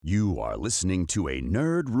You are listening to a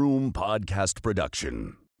Nerd Room podcast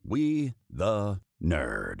production. We, the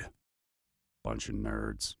Nerd. Bunch of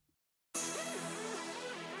nerds.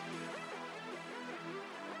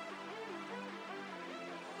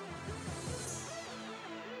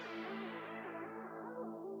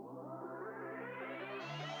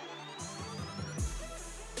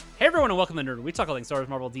 Hey everyone, and welcome to Nerd. We talk all things Star Wars,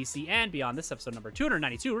 Marvel, DC, and beyond. This episode number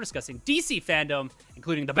 292, we're discussing DC Fandome,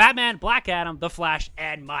 including the Batman, Black Adam, The Flash,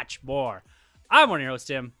 and much more. I'm one of your hosts,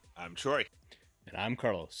 Tim. I'm Troy. And I'm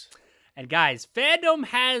Carlos. And guys, Fandome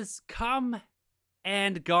has come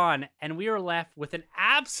and gone, and we are left with an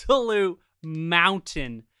absolute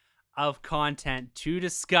mountain of content to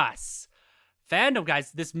discuss. Fandome,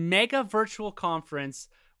 guys, this mega virtual conference,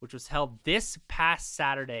 which was held this past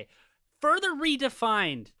Saturday, further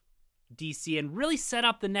redefined DC and really set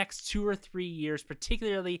up the next 2 or 3 years,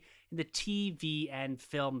 particularly in the TV and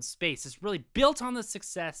film space. It's really built on the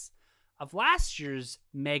success of last year's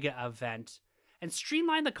mega event and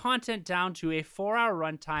streamlined the content down to a 4-hour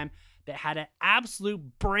runtime that had an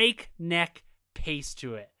absolute breakneck pace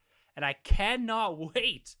to it. And I cannot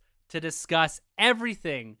wait to discuss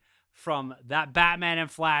everything from that Batman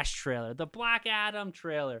and Flash trailer, the Black Adam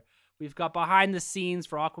trailer. We've got behind the scenes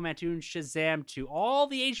for Aquaman 2 and Shazam 2, all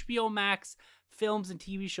the HBO Max films and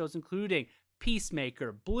TV shows, including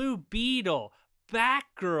Peacemaker, Blue Beetle,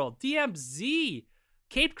 Batgirl, DMZ,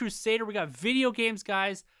 Caped Crusader. We got video games,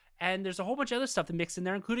 guys, and there's a whole bunch of other stuff to mix in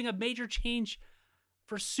there, including a major change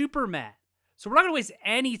for Superman. So we're not going to waste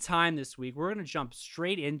any time this week. We're going to jump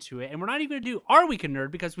straight into it, and we're not even going to do Our Week in Nerd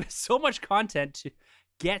because we have so much content to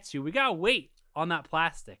get to. We got to wait on that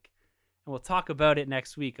plastic. And we'll talk about it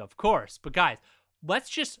next week, of course. But guys, let's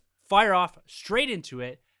just fire off straight into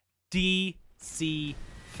it. DC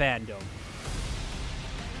Fandome.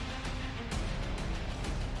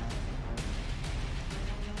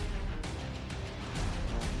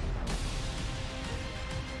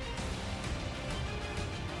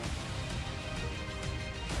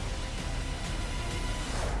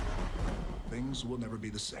 Things will never be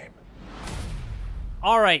the same.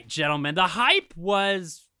 All right, gentlemen. The hype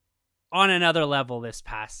was on another level this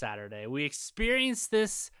past Saturday. We experienced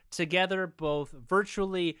this together, both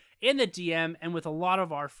virtually in the DM and with a lot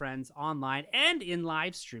of our friends online and in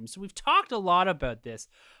live streams. So we've talked a lot about this,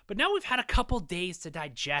 but now we've had a couple days to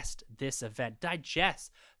digest this event,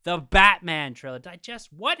 digest the Batman trailer,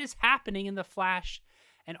 digest what is happening in The Flash,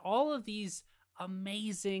 and all of these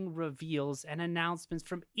amazing reveals and announcements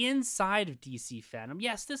from inside of DC Fandome.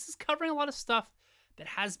 Yes, this is covering a lot of stuff that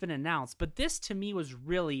has been announced, but this to me was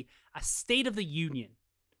really a state of the union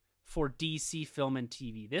for DC film and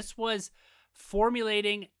TV. This was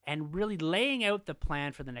formulating and really laying out the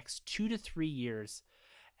plan for the next 2 to 3 years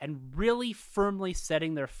and really firmly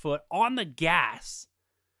setting their foot on the gas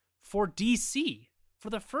for DC. For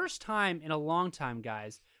the first time in a long time,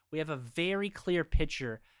 guys, we have a very clear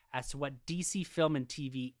picture as to what DC film and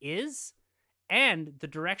TV is and the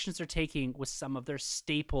directions they're taking with some of their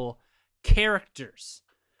staple characters.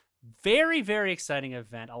 Very, very exciting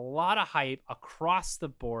event. A lot of hype across the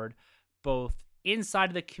board, both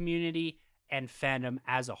inside of the community and fandom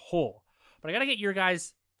as a whole. But I gotta get your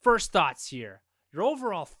guys' first thoughts here. Your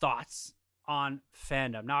overall thoughts on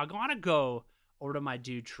fandom. Now, I'm gonna go over to my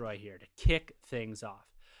dude Troy here to kick things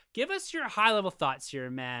off. Give us your high-level thoughts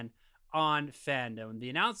here, man, on fandom.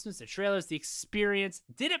 The announcements, the trailers, the experience.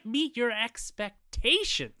 Did it meet your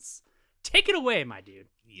expectations? Take it away, my dude.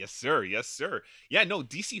 Yes, sir. Yes, sir. Yeah, no,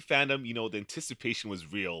 DC Fandome, the anticipation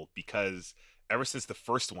was real because ever since the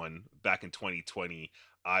first one back in 2020,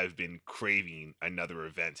 I've been craving another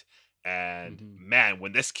event. And man,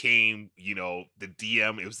 when this came, the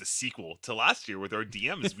DM, it was the sequel to last year with our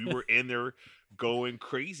DMs. We were in there going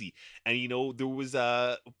crazy. And,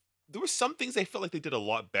 there were some things I felt like they did a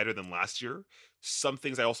lot better than last year. Some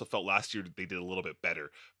things I also felt last year they did a little bit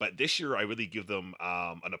better. But this year, I really give them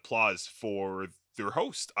an applause for their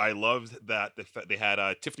host. I loved that they had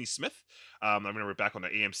Tiffany Smith. I remember back on the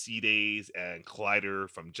AMC days, and Collider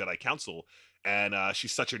from Jedi Council. And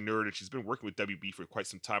she's such a nerd, and she's been working with WB for quite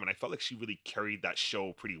some time. And I felt like she really carried that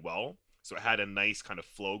show pretty well. So it had a nice kind of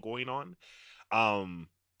flow going on. And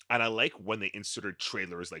I like when they inserted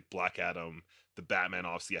trailers like Black Adam, the Batman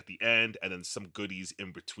obviously at the end, and then some goodies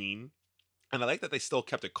in between. And I like that they still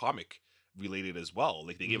kept it comic related as well.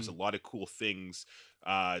 Like they gave us a lot of cool things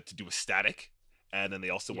to do with Static. And then they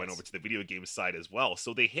also went over to the video game side as well.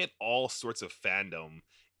 So they hit all sorts of fandom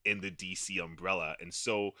in the DC umbrella. And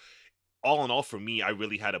so all in all, for me, I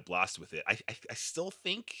really had a blast with it. I still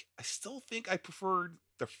think I preferred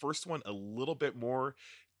the first one a little bit more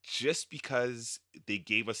just because they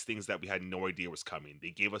gave us things that we had no idea was coming.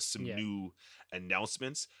 They gave us some Yeah. new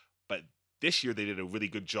announcements, but this year they did a really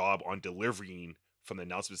good job on delivering from the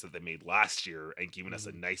announcements that they made last year and giving us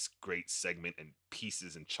a nice, great segment and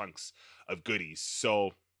pieces and chunks of goodies.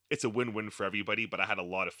 So it's a win-win for everybody, but I had a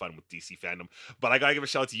lot of fun with DC Fandom. But I gotta give a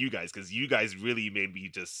shout out to you guys, because you guys really made me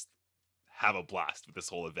just have a blast with this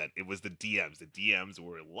whole event. It was the DMs. The DMs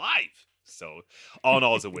were live. So all in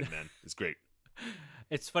all, it's a win, man. It's great.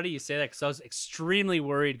 It's funny you say that because I was extremely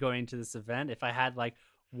worried going to this event. If I had like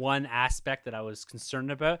one aspect that I was concerned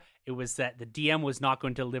about, it was that the DM was not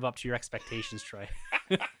going to live up to your expectations, Troy.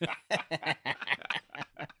 It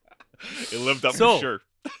lived up So- for sure.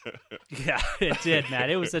 Yeah, it did, man.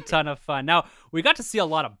 It was a ton of fun. Now, we got to see a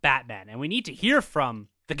lot of Batman, and we need to hear from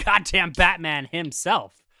the goddamn Batman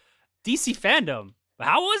himself. DC Fandom,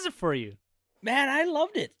 how was it for you? Man, I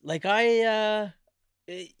loved it. Like I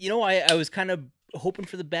was kind of hoping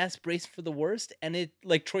for the best, bracing for the worst, and it,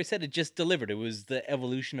 like Troy said, it just delivered. It was the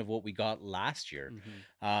evolution of what we got last year.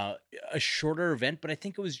 A shorter event, but I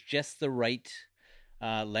think it was just the right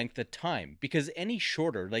length of time, because any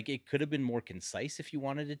shorter, like, it could have been more concise if you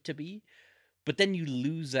wanted it to be, but then you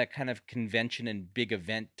lose that kind of convention and big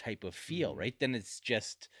event type of feel, right? Then it's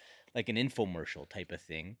just like an infomercial type of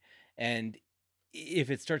thing. And if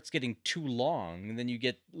it starts getting too long, then you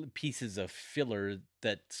get pieces of filler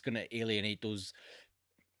that's going to alienate those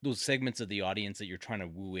segments of the audience that you're trying to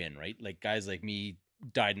woo in, right? Like guys like me,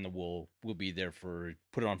 dyed in the wool, will be there for,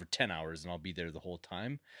 put it on for 10 hours and I'll be there the whole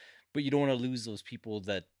time. But you don't want to lose those people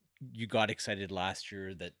that you got excited last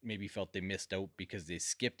year that maybe felt they missed out because they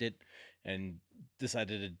skipped it and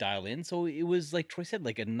decided to dial in. So it was, like Troy said,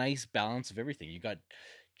 like a nice balance of everything. You got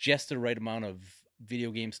just the right amount of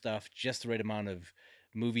video game stuff, just the right amount of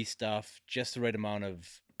movie stuff, just the right amount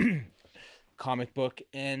of comic book,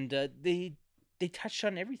 and they touched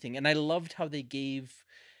on everything. And I loved how they gave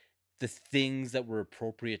the things that were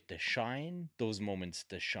appropriate to shine those moments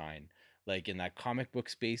to shine. Like in that comic book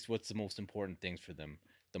space, what's the most important things for them?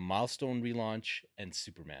 The Milestone relaunch and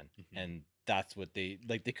Superman. And that's what they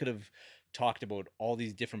could have talked about all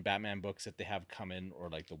these different Batman books that they have coming, or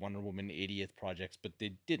like the Wonder Woman 80th projects, but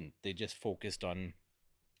they didn't. They just focused on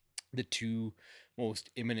the two most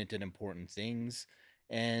imminent and important things.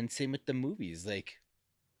 And same with the movies. Like,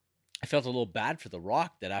 I felt a little bad for The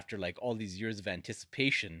Rock that after like all these years of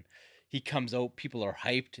anticipation, he comes out, people are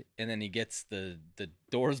hyped, and then he gets the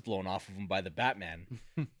doors blown off of him by the Batman.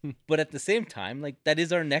 But at the same time, like, that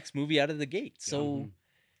is our next movie out of the gate. So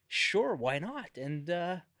sure, why not?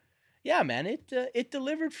 And yeah, man, it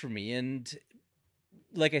delivered for me. And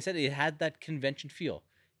like I said, it had that convention feel.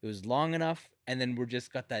 It was long enough, and then we're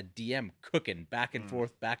just got that DM cooking back and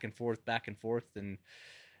forth, back and forth, back and forth. And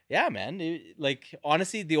yeah, man, like,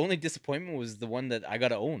 honestly, the only disappointment was the one that I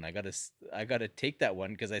gotta own. I gotta take that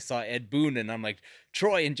one because I saw Ed Boon, and I'm like,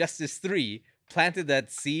 Troy, Injustice 3 planted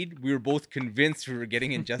that seed. We were both convinced we were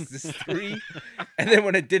getting Injustice 3, and then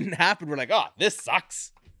when it didn't happen, we're like, oh, this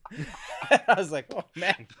sucks. I was like, oh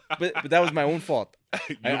man, but that was my own fault.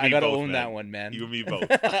 I gotta both, own man. that one, man. You and me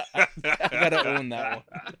both. I gotta own that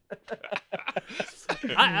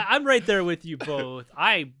one. I'm right there with you both.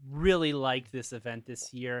 I really liked this event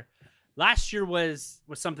this year. Last year was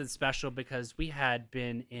something special because we had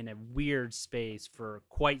been in a weird space for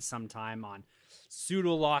quite some time on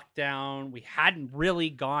pseudo lockdown. We hadn't really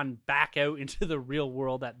gone back out into the real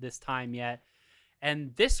world at this time yet.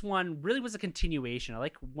 And this one really was a continuation. I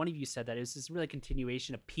like one of you said that it was just really a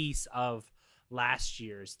continuation, a piece of last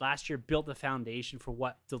year's. Last year built the foundation for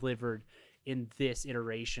what delivered in this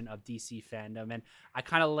iteration of DC Fandom. And I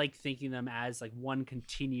kind of like thinking them as like one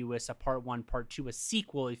continuous, a part one, part two, a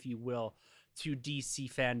sequel, if you will, to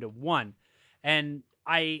DC Fandom 1. And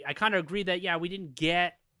I kind of agree that, yeah, we didn't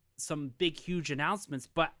get some big, huge announcements,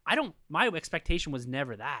 but my expectation was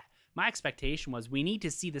never that. My expectation was we need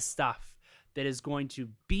to see the stuff that is going to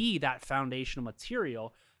be that foundational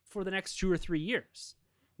material for the next 2 or 3 years.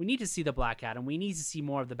 We need to see the Black Adam. We need to see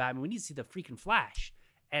more of the Batman. We need to see the freaking Flash.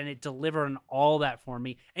 And it delivered on all that for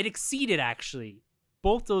me. It exceeded, actually.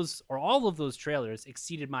 Both those, or all of those trailers,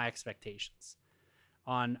 exceeded my expectations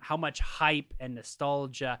on how much hype and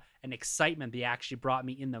nostalgia and excitement they actually brought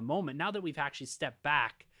me in the moment. Now that we've actually stepped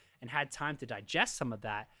back and had time to digest some of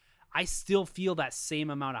that, I still feel that same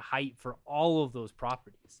amount of hype for all of those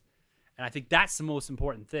properties. And I think that's the most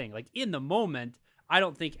important thing. Like, in the moment, I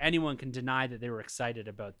don't think anyone can deny that they were excited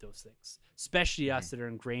about those things, especially us that are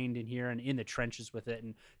ingrained in here and in the trenches with it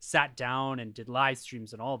and sat down and did live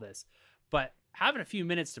streams and all this. But having a few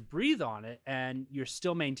minutes to breathe on it and you're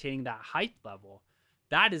still maintaining that hype level,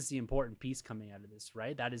 that is the important piece coming out of this,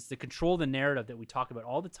 right? That is the control the narrative that we talk about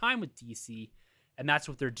all the time with DC, and that's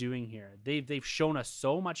what they're doing here. They've shown us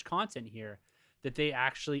so much content here that they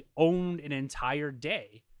actually owned an entire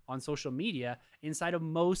day on social media inside of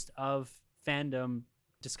most of fandom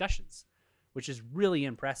discussions, which is really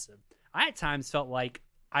impressive. I at times felt like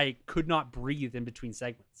I could not breathe in between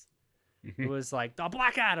segments. It was like the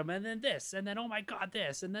Black Adam, and then this, and then oh my god,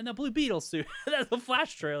 this, and then the Blue Beetle suit, and then the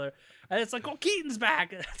Flash trailer, and it's like, oh, Keaton's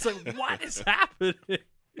back. It's like, what is happening?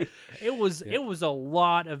 It was a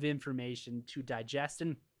lot of information to digest,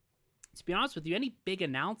 and to be honest with you, any big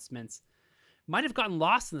announcements might have gotten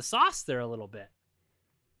lost in the sauce there a little bit.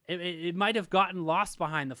 It might have gotten lost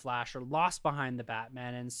behind the Flash or lost behind the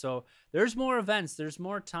Batman, and so there's more events, there's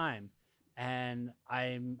more time, and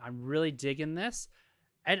I'm really digging this.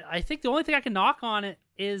 And I think the only thing I can knock on it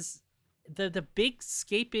is the big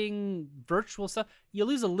scaping virtual stuff. You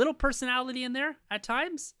lose a little personality in there at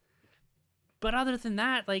times. But other than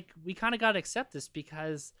that, like, we kind of got to accept this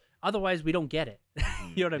because otherwise we don't get it.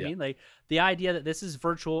 You know what I mean? Like, the idea that this is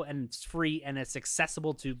virtual and it's free and it's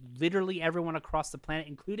accessible to literally everyone across the planet,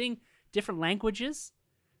 including different languages,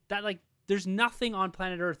 that, like, there's nothing on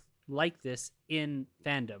planet Earth like this in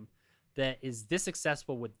fandom that is this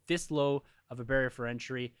accessible with this low of a barrier for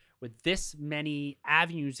entry, with this many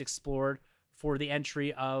avenues explored for the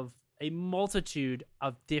entry of a multitude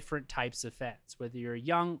of different types of fans, whether you're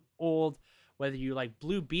young, old, whether you like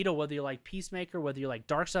Blue Beetle, whether you like Peacemaker, whether you like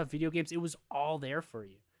dark stuff, video games, it was all there for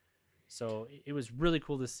you. So it was really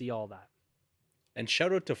cool to see all that. And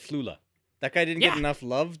shout out to Flula. That guy didn't get enough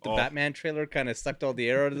love. The Batman trailer kind of sucked all the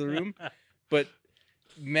air out of the room. But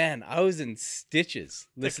man, I was in stitches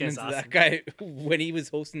listening to that guy when he was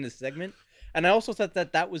hosting this segment. And I also thought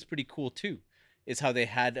that was pretty cool too, is how they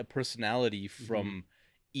had a personality from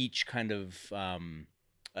each kind of, I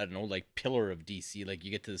don't know, like pillar of DC. Like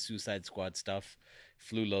you get to the Suicide Squad stuff,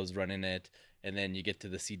 Flula's running it, and then you get to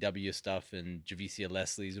the CW stuff and Javicia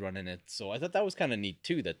Leslie's running it. So I thought that was kind of neat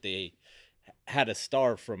too, that they had a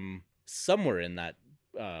star from somewhere in that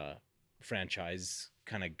franchise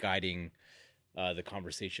kind of guiding the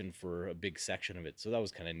conversation for a big section of it. So that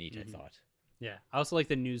was kind of neat, I thought. Yeah. I also like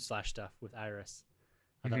the news / stuff with Iris.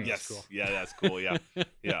 I thought that was cool. Yeah, that's cool. Yeah.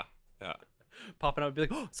 Yeah. Popping up and be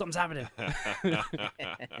like, oh, something's happening.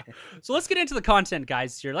 So let's get into the content,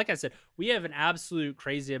 guys, here. Like I said, we have an absolute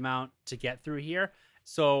crazy amount to get through here.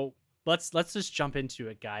 So let's just jump into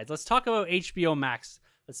it, guys. Let's talk about HBO Max.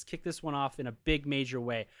 Let's kick this one off in a big major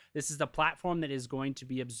way. This is the platform that is going to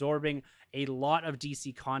be absorbing a lot of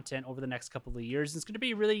DC content over the next couple of years. It's going to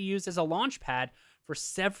be really used as a launch pad for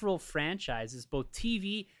several franchises, both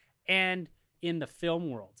TV and in the film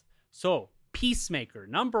world. So Peacemaker,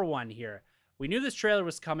 number one here. We knew this trailer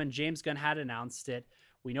was coming. James Gunn had announced it.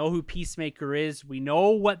 We know who Peacemaker is. We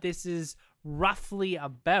know what this is roughly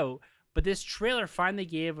about. But this trailer finally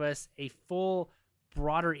gave us a full,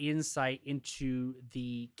 broader insight into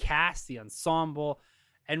the cast, the ensemble,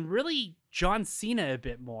 and really John Cena a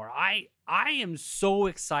bit more. I am so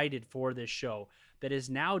excited for this show that is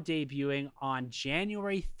now debuting on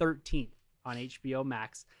January 13th on HBO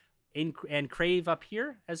Max. And Crave up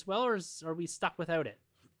here as well, or are we stuck without it?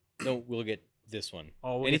 No, we'll get this one.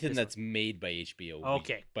 Oh, anything that's made by HBO,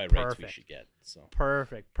 by perfect. rights we should get. So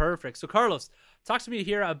perfect. So Carlos, talk to me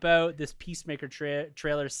here about this Peacemaker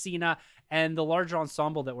trailer, Cena, and the larger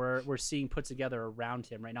ensemble that we're seeing put together around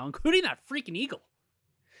him right now, including that freaking eagle.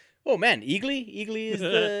 Oh man,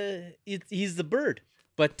 Eagly is he's the bird.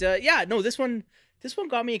 But this one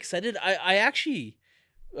got me excited. I actually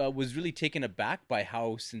was really taken aback by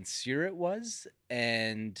how sincere it was,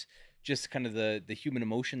 and just kind of the human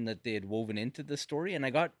emotion that they had woven into the story. And I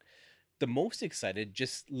got the most excited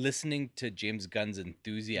just listening to James Gunn's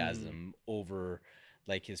enthusiasm over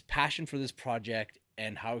like his passion for this project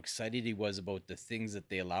and how excited he was about the things that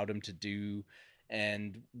they allowed him to do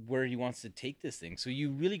and where he wants to take this thing. So you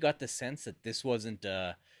really got the sense that this wasn't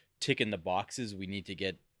tick in the boxes. We need to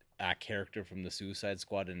get a character from the Suicide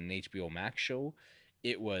Squad in an HBO Max show.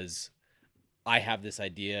 It was, I have this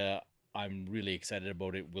idea. I'm really excited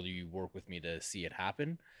about it. Will you work with me to see it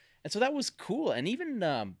happen? And so that was cool. And even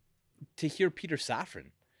to hear Peter Safran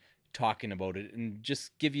talking about it and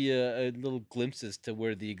just give you a little glimpse as to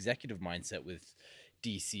where the executive mindset with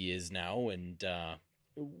DC is now and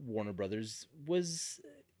Warner Brothers was,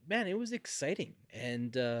 man, it was exciting.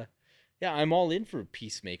 And I'm all in for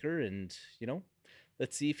Peacemaker. And,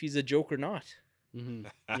 let's see if he's a joke or not. Mm-hmm.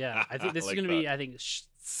 Yeah, I think this like is going to be, I think,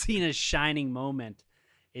 Cena's shining moment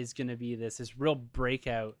is going to be this real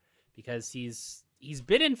breakout because he's he's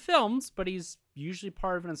been in films, but he's usually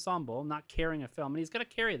part of an ensemble, not carrying a film. And he's going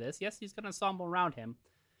to carry this. Yes, he's got an ensemble around him,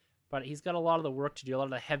 but he's got a lot of the work to do, a lot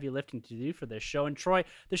of the heavy lifting to do for this show. And Troy,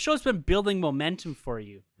 the show's been building momentum for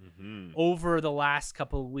you over the last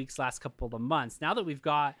couple of weeks, last couple of months. Now that we've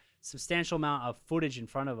got substantial amount of footage in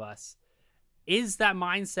front of us, is that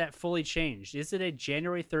mindset fully changed? Is it a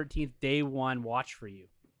January 13th, day one watch for you?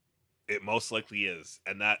 It most likely is,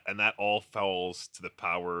 and that all falls to the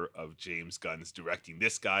power of James Gunn's directing.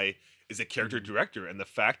 This guy is a character director, and the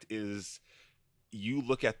fact is, you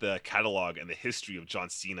look at the catalog and the history of John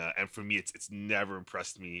Cena, and for me, it's never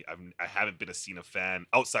impressed me. I haven't been a Cena fan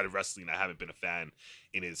outside of wrestling. I haven't been a fan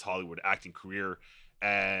in his Hollywood acting career.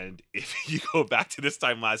 And if you go back to this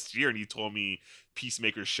time last year and you told me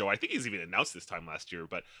Peacemaker's show, I think he's even announced this time last year,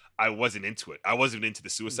 but I wasn't into it. I wasn't into the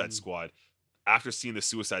Suicide Squad. After seeing the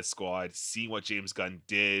Suicide Squad, seeing what James Gunn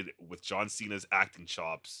did with John Cena's acting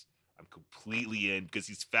chops, I'm completely in, because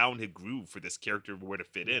he's found his groove for this character, where to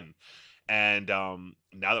fit in. And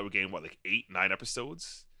now that we're getting, what, like 8-9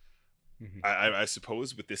 episodes, I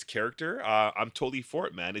suppose, with this character, I'm totally for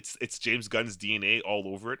it, man. It's James Gunn's DNA all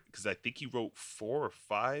over it, because I think he wrote 4 or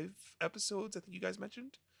 5 episodes, I think you guys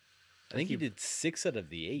mentioned. I think he did 6 out of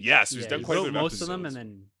the 8. Yeah, so he's done he quite a wrote bit of most of them episodes.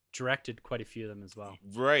 and then directed quite a few of them as well.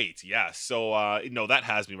 Right, yeah. So, that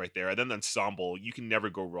has me right there. And then the ensemble, you can never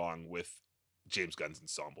go wrong with James Gunn's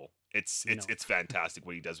ensemble. It's fantastic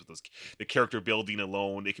what he does with the character building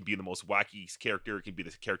alone. It can be the most wacky character. It can be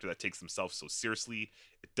the character that takes himself so seriously.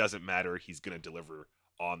 It doesn't matter. He's going to deliver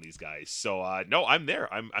on these guys. So, no, I'm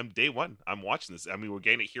there. I'm day one. I'm watching this. I mean, we're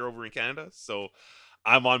getting it here over in Canada, so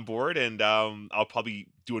I'm on board, and I'll probably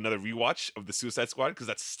do another rewatch of the Suicide Squad, because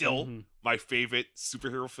that's still my favorite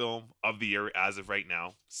superhero film of the year as of right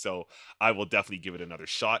now. So I will definitely give it another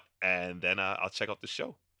shot, and then I'll check out the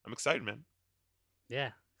show. I'm excited, man.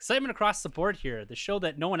 Yeah. Excitement across the board here. The show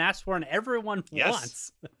that no one asked for and everyone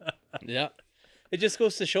wants. Yeah. It just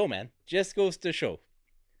goes to show, man. Just goes to show.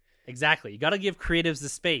 Exactly. You got to give creatives the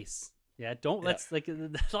space. Yeah,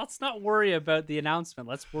 let's not worry about the announcement.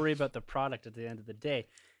 Let's worry about the product at the end of the day.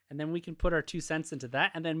 And then we can put our 2 cents into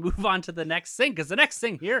that and then move on to the next thing, because the next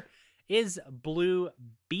thing here is Blue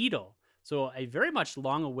Beetle. So a very much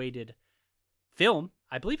long-awaited film.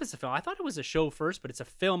 I believe it's a film. I thought it was a show first, but it's a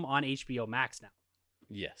film on HBO Max now.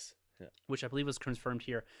 Yes. Yeah. Which I believe was confirmed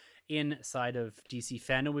here inside of DC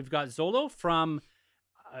Fandome. We've got Zolo from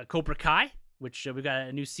Cobra Kai, which we've got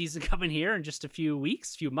a new season coming here in just a few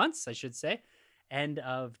months, I should say. End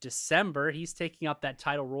of December, he's taking up that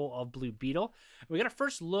title role of Blue Beetle. We got a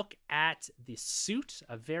first look at the suit,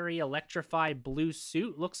 a very electrified blue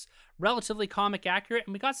suit. Looks relatively comic accurate,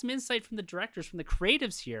 and we got some insight from the directors, from the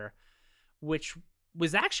creatives here, which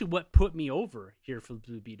was actually what put me over here for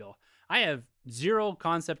Blue Beetle. I have zero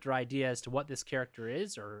concept or idea as to what this character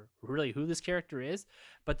is, or really who this character is,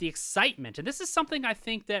 but the excitement, and this is something I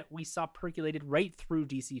think that we saw percolated right through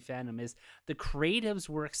DC Fandome, is the creatives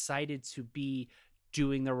were excited to be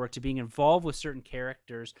doing their work, to being involved with certain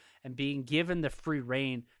characters and being given the free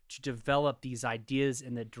reign to develop these ideas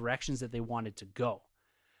in the directions that they wanted to go.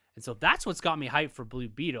 And so that's what's got me hyped for Blue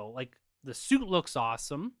Beetle. Like, the suit looks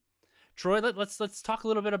awesome. Troy, let's talk a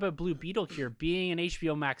little bit about Blue Beetle here, being an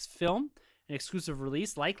HBO Max film, an exclusive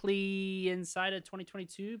release, likely inside of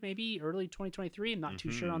 2022, maybe early 2023. I'm not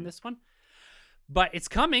too sure on this one, but it's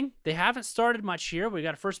coming. They haven't started much here. We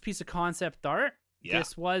got a first piece of concept art. Yeah.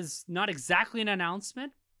 This was not exactly an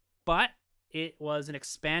announcement, but it was an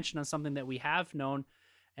expansion on something that we have known,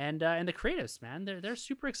 and the creatives, man, they're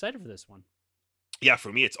super excited for this one. Yeah,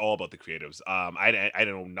 for me, it's all about the creatives. I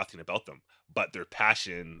don't know nothing about them, but their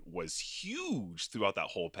passion was huge throughout that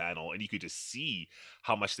whole panel, and you could just see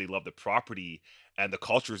how much they love the property, and the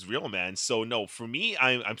culture is real, man. So no, for me,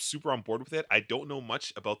 I'm super on board with it. I don't know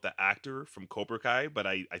much about the actor from Cobra Kai, but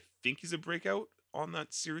I think he's a breakout on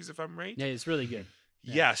that series, if I'm right. Yeah, it's really good.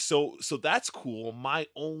 Yeah, so that's cool. My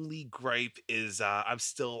only gripe is I'm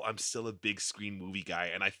still a big screen movie guy,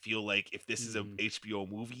 and I feel like if this is a HBO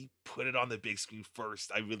movie, put it on the big screen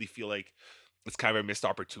first. I really feel like it's kind of a missed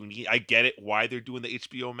opportunity. I get it why they're doing the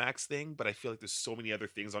HBO Max thing, but I feel like there's so many other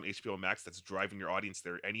things on HBO Max that's driving your audience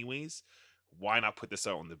there anyways. Why not put this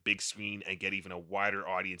out on the big screen and get even a wider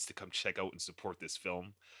audience to come check out and support this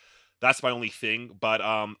film? That's my only thing. But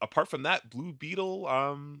apart from that, Blue Beetle,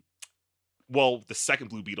 well, the second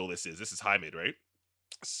Blue Beetle this is Hyman, right?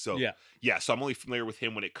 So yeah, so I'm only familiar with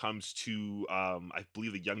him when it comes to I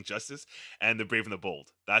believe the Young Justice and the Brave and the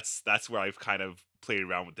Bold. That's where I've kind of played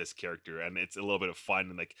around with this character, and it's a little bit of fun,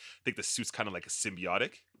 and like I think the suit's kind of like a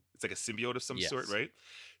symbiotic. It's like a symbiote of some sort, Yes. right?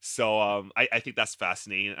 So I think that's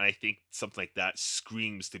fascinating, and I think something like that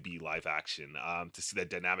screams to be live action. To see that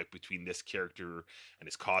dynamic between this character and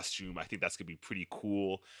his costume, I think that's gonna be pretty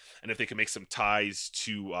cool. And if they can make some ties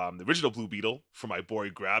to the original Blue Beetle for my boy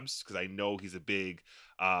Grabs, because I know he's a big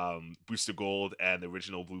Booster Gold and the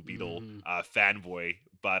original Blue Beetle Mhm. fanboy.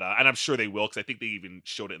 But and I'm sure they will, because I think they even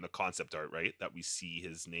showed it in the concept art, right? That we see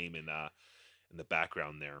his name in the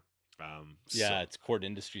background there. So Yeah, it's Cord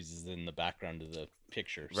Industries is in the background of the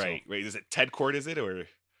picture. So right, right. Is it Ted Cord? Is it or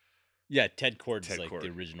yeah, Ted Cord's Ted like the Cord?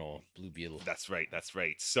 original Blue Beetle. That's right. That's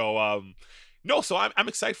right. So no, so I'm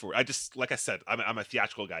excited for it. I just like I said, I'm a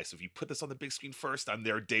theatrical guy. So if you put this on the big screen first, I'm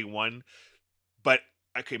there day one. But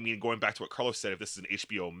okay, I mean, going back to what Carlos said, if this is an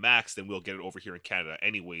HBO Max, then we'll get it over here in Canada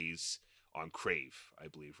anyways on Crave, I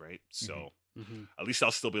believe, right? So Mhm. at least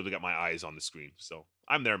I'll still be able to get my eyes on the screen. So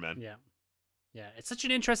I'm there, man. Yeah. Yeah, it's such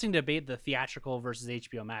an interesting debate, the theatrical versus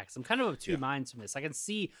HBO Max. I'm kind of of two Yeah. minds from this. I can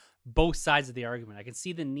see both sides of the argument. I can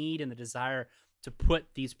see the need and the desire to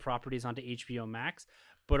put these properties onto HBO Max,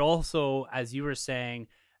 but also, as you were saying,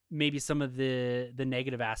 maybe some of the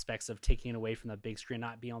negative aspects of taking it away from the big screen,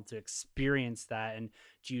 not being able to experience that. And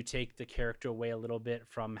do you take the character away a little bit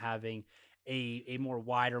from having a more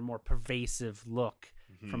wider, more pervasive look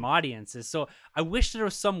from Mhm. audiences? So I wish there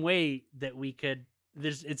was some way that we could.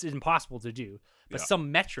 It's impossible to do, but Yeah.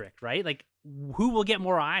 some metric, right? Like who will get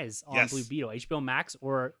more eyes on Blue Yes. Beetle, HBO Max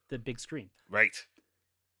or the big screen? Right.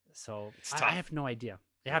 So It's I tough. have no idea.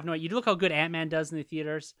 I Yeah. have no. You look how good Ant-Man does in the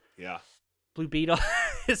theaters. Yeah. Blue Beetle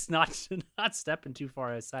is not stepping too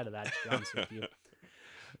far outside of that, to be honest with you.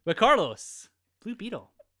 But Carlos, Blue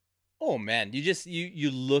Beetle. Oh man,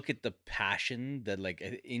 you look at the passion that like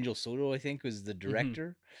Angel Soto, I think, was the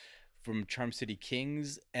director from Charm City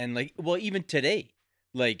Kings, and like well even today,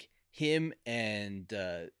 like him and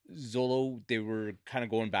Zolo, they were kind of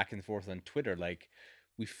going back and forth on Twitter. Like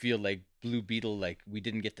we feel like Blue Beetle, like we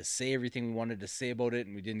didn't get to say everything we wanted to say about it,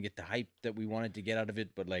 and we didn't get the hype that we wanted to get out of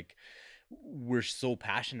it, but like we're so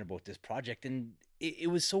passionate about this project, and it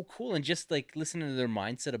was so cool. And just like listening to their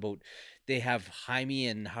mindset about they have Jaime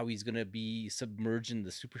and how he's gonna be submerged in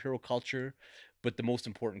the superhero culture, but the most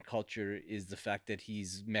important culture is the fact that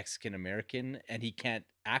he's Mexican American and he can't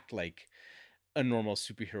act like a normal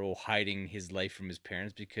superhero hiding his life from his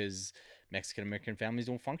parents because Mexican American families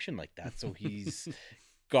don't function like that. So he's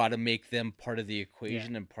got to make them part of the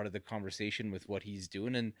equation and part of the conversation with what he's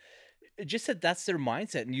doing. And it just that that's their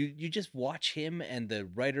mindset. And you just watch him and the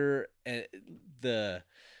writer, the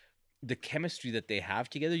the chemistry that they have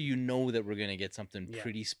together, you know that we're going to get something Yeah.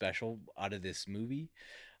 pretty special out of this movie.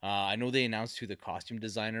 I know they announced who the costume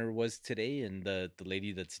designer was today, and the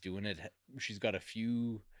lady that's doing it, she's got a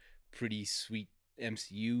few pretty sweet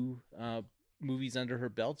MCU movies under her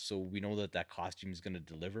belt, so we know that that costume is going to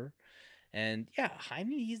deliver. And yeah,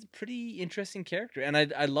 Jaime, he's a pretty interesting character, and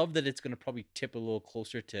I love that it's going to probably tip a little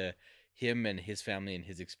closer to him and his family and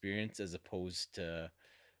his experience as opposed to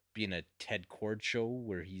being a Ted Cord show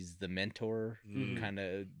where he's the mentor Mm. kind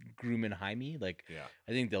of grooming Jaime. Like Yeah.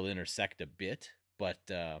 I think they'll intersect a bit, but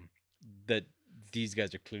that these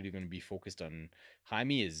guys are clearly going to be focused on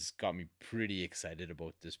Jaime has got me pretty excited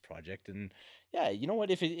about this project. And yeah, you know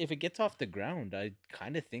what? If it gets off the ground, I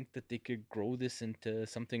kind of think that they could grow this into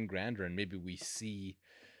something grander, and maybe we see,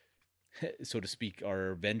 so to speak, our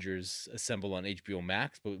Avengers assemble on HBO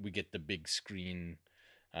Max, but we get the big screen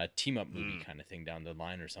team up movie Mm. kind of thing down the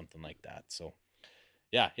line or something like that. So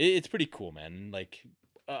yeah, it's pretty cool, man. Like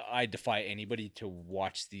I defy anybody to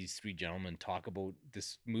watch these three gentlemen talk about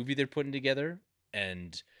this movie they're putting together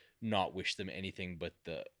and not wish them anything but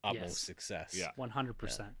the utmost Yes. success. Yeah.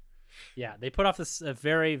 100%. Yeah, they put off this a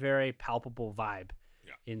very, very palpable vibe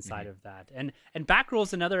Yeah. inside of that. And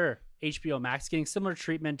Batgirl's another HBO Max getting similar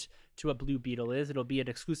treatment to what Blue Beetle is. It'll be an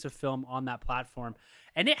exclusive film on that platform.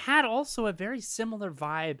 And it had also a very similar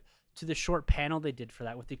vibe to the short panel they did for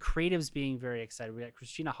that, with the creatives being very excited. We got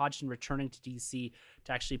Christina Hodgson returning to DC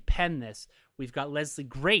to actually pen this. We've got Leslie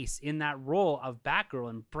Grace in that role of Batgirl,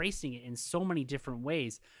 embracing it in so many different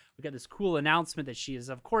ways. We got this cool announcement that she is,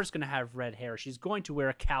 of course, going to have red hair. She's going to wear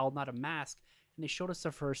a cowl, not a mask. And they showed us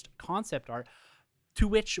the first concept art, to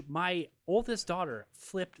which my oldest daughter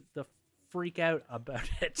flipped the freak out about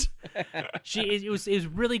it. It was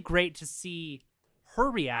really great to see her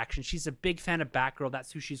reaction. She's a big fan of Batgirl.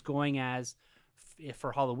 That's who she's going as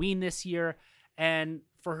for Halloween this year. And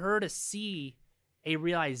for her to see a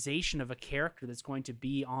realization of a character that's going to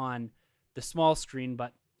be on the small screen,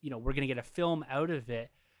 but we're going to get a film out of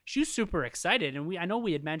it. She was super excited. And I know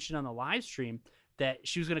we had mentioned on the live stream that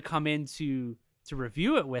she was going to come in to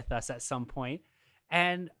review it with us at some point.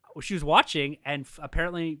 And she was watching and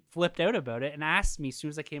apparently flipped out about it and asked me as soon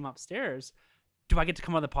as I came upstairs, do I get to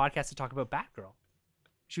come on the podcast to talk about Batgirl?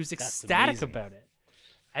 She was ecstatic about it.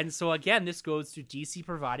 And so again, this goes to DC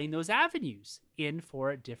providing those avenues in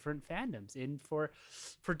for different fandoms, in for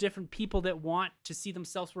different people that want to see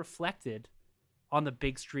themselves reflected on the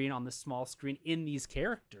big screen, on the small screen, in these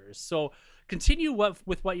characters. So continue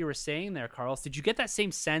with what you were saying there, Carlos. Did you get that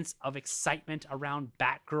same sense of excitement around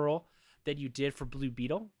Batgirl that you did for Blue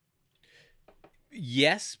Beetle?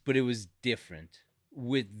 Yes, but it was different.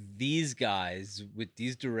 With these guys, with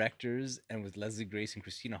these directors, and with Leslie Grace and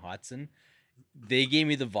Christina Hodson, they gave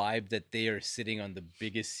me the vibe that they are sitting on the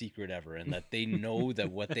biggest secret ever, and that they know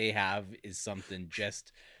that what they have is something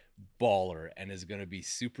just baller and is going to be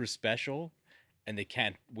super special, and they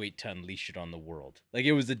can't wait to unleash it on the world. Like,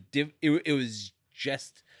 it was it was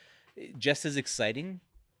just as exciting,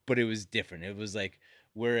 but it was different. It was like,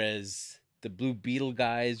 whereas the Blue Beetle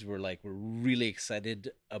guys were really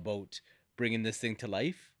excited about bringing this thing to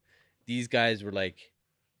life, these guys were like,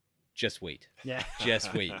 just wait. Yeah.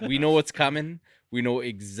 Just wait. We know what's coming. We know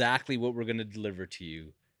exactly what we're going to deliver to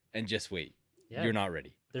you. And just wait. Yeah. You're not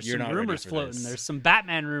ready. There's You're some not ready rumors for floating. this. There's some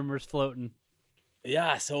Batman rumors floating.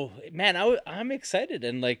 Yeah, so, man, I'm excited.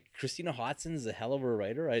 And, Christina Hodson's a hell of a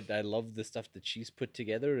writer. I love the stuff that she's put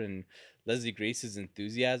together, and Leslie Grace's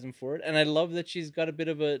enthusiasm for it. And I love that she's got a bit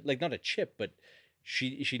of a, not a chip, but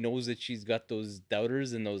she knows that she's got those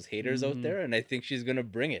doubters and those haters out there, and I think she's going to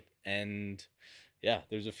bring it. And, yeah,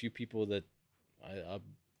 there's a few people that I'll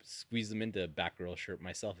squeeze them into a Batgirl shirt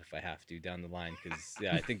myself if I have to down the line, because,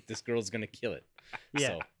 I think this girl's going to kill it. Yeah.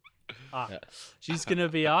 So. She's gonna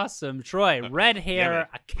be awesome. Troy, red hair,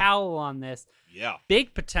 a cowl on this. Yeah.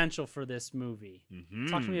 Big potential for this movie. Mm-hmm.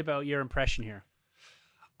 Talk to me about your impression here.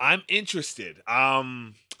 I'm interested.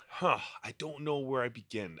 I don't know where I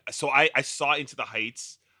begin. So I saw Into the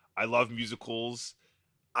Heights. I love musicals.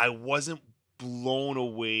 I wasn't blown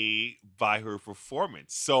away by her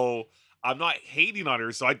performance. So I'm not hating on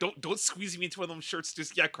her. So I don't squeeze me into one of them shirts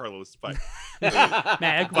just yet, Carlos. But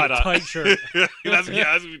Man, but, tight shirt. I'm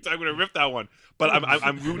gonna rip that one. But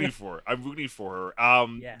I'm rooting for her. I'm rooting for her.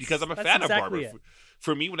 Yes, because I'm a fan of Barbara.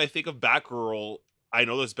 For me, when I think of Batgirl, I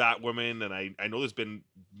know there's Batwoman, and I know there's been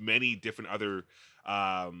many different other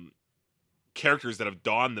characters that have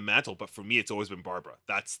donned the mantle, but for me, it's always been Barbara.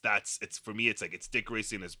 It's for me, it's it's Dick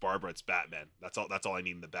Grayson as Barbara, it's Batman. That's all I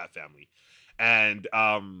need in the Bat family. And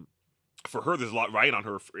for her, there's a lot riding on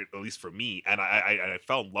her, at least for me. And I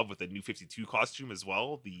fell in love with the New 52 costume as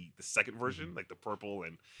well, the second version, like the purple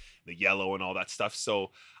and the yellow and all that stuff.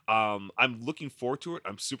 So I'm looking forward to it.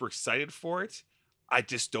 I'm super excited for it. I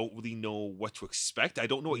just don't really know what to expect. I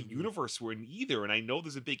don't know what universe we're in either. And I know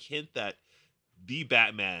there's a big hint that the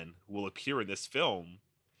Batman will appear in this film.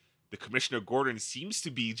 The Commissioner Gordon seems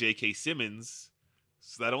to be J.K. Simmons.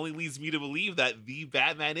 So that only leads me to believe that the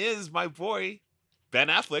Batman is my boy, Ben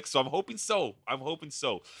Affleck. So I'm hoping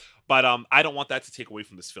so. But I don't want that to take away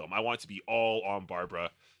from this film. I want it to be all on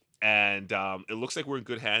Barbara. And it looks like we're in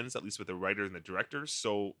good hands, at least with the writer and the director.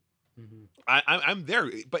 So I'm there.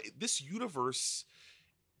 But this universe,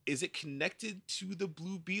 is it connected to the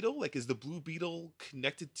Blue Beetle? Is the Blue Beetle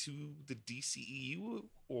connected to the DCEU?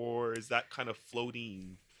 Or is that kind of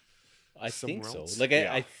floating I think so. else?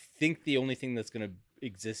 I think the only thing that's going to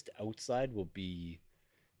exist outside will be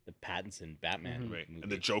the Pattinson Batman right, movie.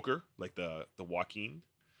 and the Joker, the Joaquin,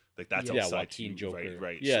 that's yeah, outside Joaquin too, Joker,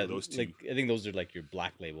 right. Yeah, so those two, I think those are your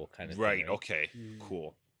black label kind of right. thing, Okay,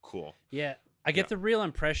 cool. Yeah, I get the real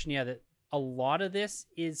impression, that a lot of this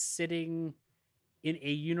is sitting in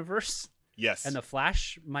a universe. Yes, and the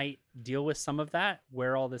Flash might deal with some of that,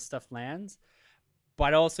 where all this stuff lands.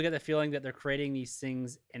 But I also get the feeling that they're creating these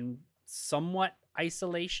things in somewhat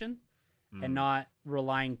isolation and not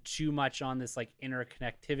relying too much on this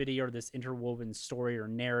interconnectivity or this interwoven story or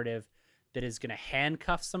narrative that is going to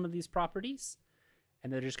handcuff some of these properties.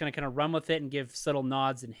 And they're just going to kind of run with it and give subtle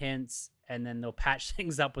nods and hints, and then they'll patch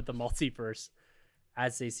things up with the multiverse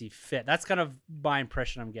as they see fit. That's kind of my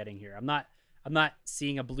impression I'm getting here. I'm not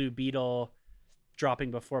seeing a Blue Beetle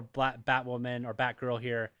dropping before Batwoman or Batgirl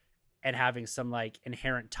here and having some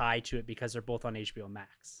inherent tie to it because they're both on HBO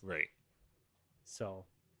Max. Right. So,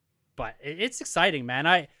 but it's exciting, man.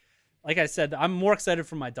 Like I said, I'm more excited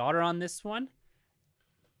for my daughter on this one,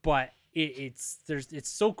 but it's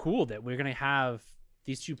so cool that we're going to have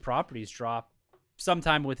these two properties drop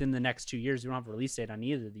sometime within the next 2 years. We don't have a release date on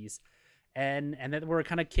either of these. And that we're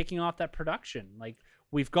kind of kicking off that production.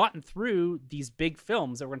 We've gotten through these big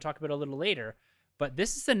films that we're going to talk about a little later, but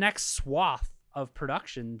this is the next swath of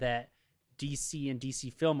production that DC and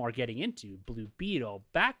DC Film are getting into. Blue Beetle,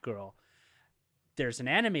 Batgirl. there's an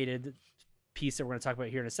animated piece that we're going to talk about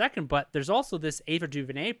here in a second, but there's also this Ava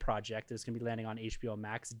DuVernay project that's going to be landing on HBO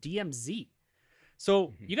Max, DMZ.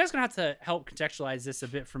 So you guys are going to have to help contextualize this a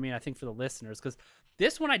bit for me, and I think for the listeners, because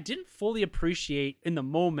this one I didn't fully appreciate in the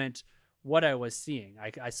moment what I was seeing.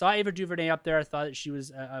 I saw Ava DuVernay up there. I thought that she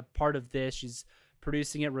was a part of this. She's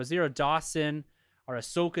producing it. Rosario Dawson, or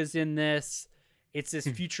Ahsoka's in this. It's this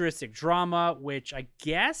futuristic drama, which I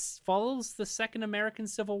guess follows the Second American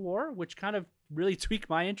Civil War, which kind of really tweaked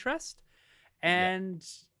my interest. And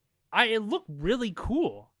it looked really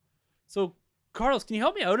cool. So, Carlos, can you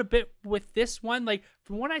help me out a bit with this one? Like,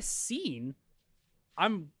 from what I've seen,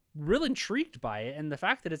 I'm real intrigued by it. And the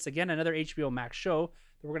fact that it's, again, another HBO Max show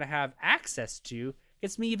that we're going to have access to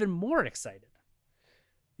gets me even more excited.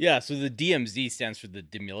 Yeah, so the DMZ stands for the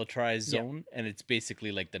Demilitarized Zone, and it's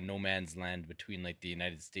basically like the no man's land between like the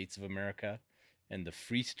United States of America and the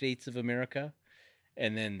Free States of America.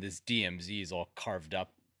 And then this DMZ is all carved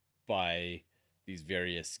up by these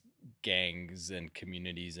various gangs and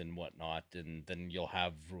communities and whatnot. And then you'll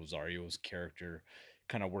have Rosario's character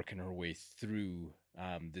kind of working her way through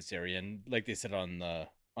this area. And like they said on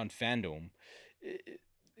Fandome,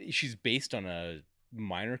 she's based on a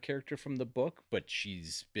minor character from the book, but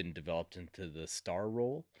she's been developed into the star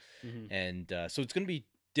role. And so it's going to be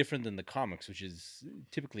different than the comics, which is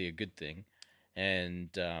typically a good thing.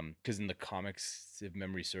 And because in the comics, if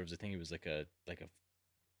memory serves, I think it was like a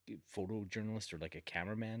photojournalist or like a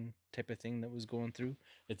cameraman type of thing that was going through.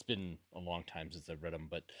 It's been a long time since I've read them,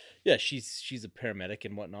 but yeah, she's a paramedic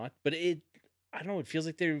and whatnot. But I don't know, it feels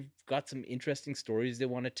like they've got some interesting stories they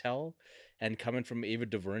want to tell. And coming from Ava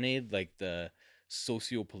DuVernay, like the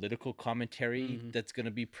socio-political commentary that's going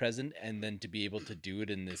to be present, and then to be able to do it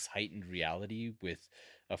in this heightened reality with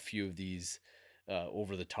a few of these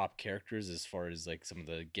over-the-top characters, as far as like some of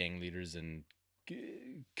the gang leaders and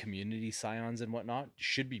community scions and whatnot,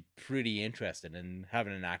 should be pretty interesting. And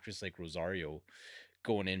having an actress like Rosario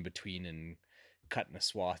going in between and cutting a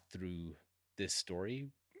swath through this story,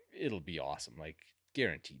 it'll be awesome. Like,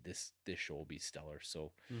 guaranteed this show will be stellar.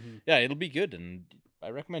 So yeah, it'll be good, and I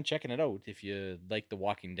recommend checking it out. If you like The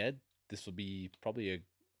Walking Dead, this will be probably a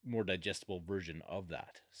more digestible version of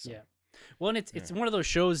that. So, yeah. Well, and it's one of those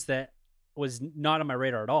shows that was not on my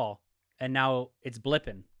radar at all, and now it's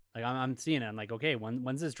blipping. Like, I'm seeing it. I'm like, okay,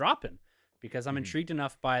 when's this dropping? Because I'm intrigued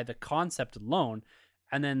enough by the concept alone,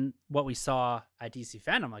 and then what we saw at DC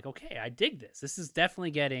Fandome. I'm like, okay, I dig this. This is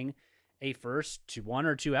definitely getting a first to 1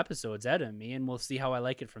 or 2 episodes out of me, and we'll see how I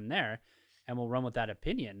like it from there, and we'll run with that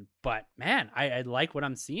opinion. But man, I like what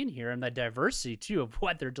I'm seeing here, and the diversity too of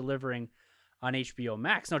what they're delivering on HBO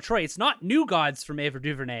Max. Now, Troy, it's not New Gods from Ava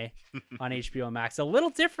DuVernay on HBO Max. A little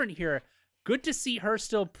different here. Good to see her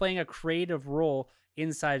still playing a creative role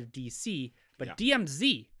inside of DC, but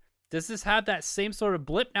DMZ, does this have that same sort of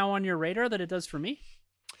blip now on your radar that it does for me?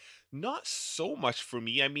 Not so much for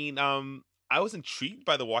me. I mean, I was intrigued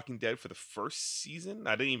by The Walking Dead for the first season.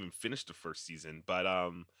 I didn't even finish the first season, but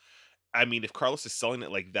I mean, if Carlos is selling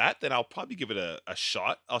it like that, then I'll probably give it a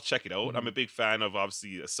shot. I'll check it out. I'm a big fan of,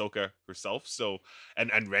 obviously, Ahsoka herself. So,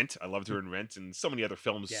 and Rent. I loved her in Rent and so many other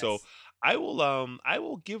films. So I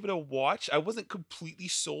will give it a watch. I wasn't completely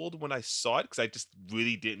sold when I saw it because I just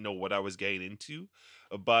really didn't know what I was getting into.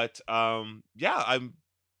 But yeah, I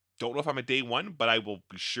don't know if I'm a day one, but I will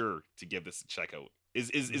be sure to give this a check out. Is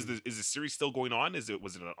the series still going on? Was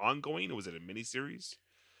it an ongoing, or was it a miniseries?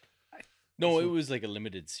 No, it was like a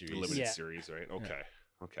limited series. Limited series, right? Okay.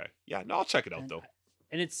 Okay. Yeah, no, I'll check it out though.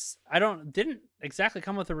 And it's didn't exactly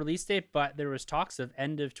come with a release date, but there was talks of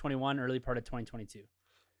end of 21, early part of 2022.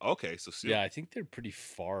 Okay, so soon. Yeah, I think they're pretty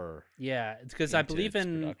far. Yeah, it's because I believe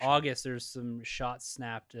in production. August there's some shots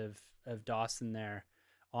snapped of Dawson there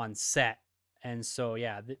on set. And so,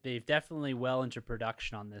 yeah, they've definitely well into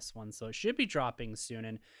production on this one. So it should be dropping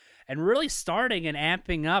soon and really starting and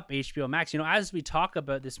amping up HBO Max. You know, as we talk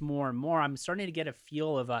about this more and more, I'm starting to get a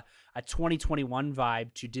feel of a 2021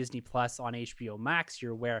 vibe to Disney Plus on HBO Max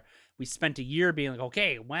here, where we spent a year being like,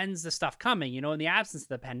 okay, when's the stuff coming? You know, in the absence of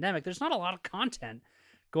the pandemic, there's not a lot of content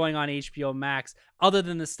going on HBO Max other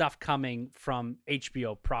than the stuff coming from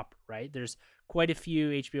HBO proper, right? There's quite a few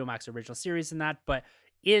HBO Max original series in that, but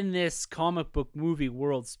in this comic book movie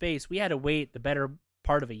world space, we had to wait the better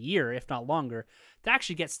part of a year, if not longer, to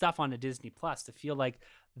actually get stuff onto Disney Plus, to feel like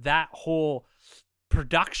that whole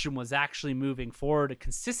production was actually moving forward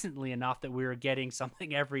consistently enough that we were getting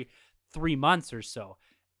something every 3 months or so.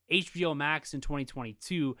 HBO Max in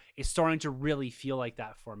 2022 is starting to really feel like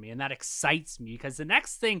that for me, and that excites me because the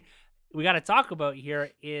next thing we got to talk about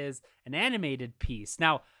here is an animated piece.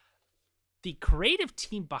 Now, the creative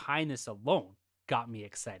team behind this alone got me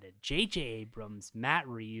excited. J.J. Abrams, Matt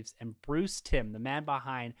Reeves, and Bruce Timm, the man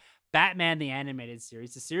behind Batman the Animated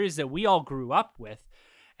Series, the series that we all grew up with.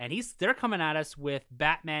 And they're coming at us with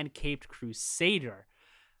Batman Caped Crusader,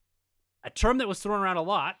 a term that was thrown around a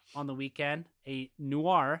lot on the weekend, a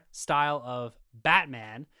noir style of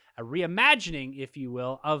Batman, a reimagining, if you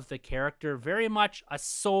will, of the character, very much a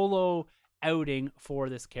solo outing for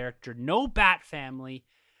this character. No Bat family,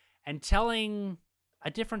 and telling a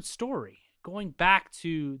different story, going back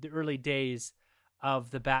to the early days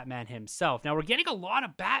of the Batman himself. Now, we're getting a lot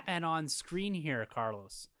of Batman on screen here,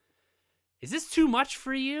 Carlos. Is this too much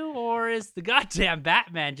for you, or is the goddamn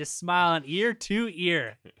Batman just smiling ear to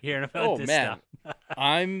ear hearing about this stuff?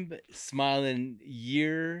 I'm smiling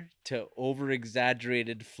year to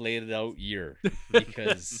over-exaggerated, flated out year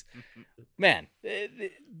because, man,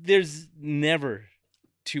 there's never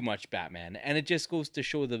too much Batman, and it just goes to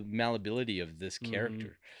show the malleability of this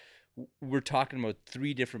character. We're talking about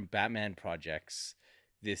 3 different Batman projects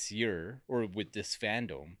this year, or with this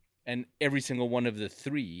fandom, and every single one of the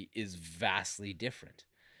 3 is vastly different.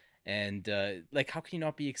 And how can you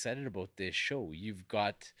not be excited about this show? You've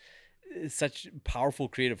got such powerful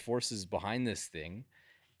creative forces behind this thing,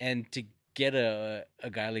 and to get a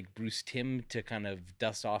guy like Bruce Timm to kind of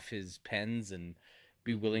dust off his pens and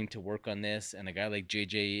be willing to work on this, and a guy like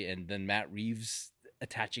JJ and then Matt Reeves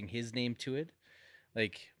attaching his name to it,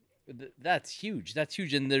 that's huge. That's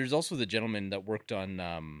huge. And there's also the gentleman that worked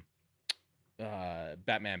on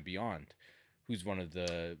Batman Beyond, who's one of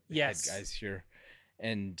the head guys here,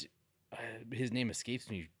 and his name escapes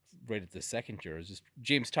me right at the second here. It's just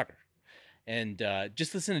James Tucker. And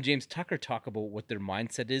just listen to James Tucker talk about what their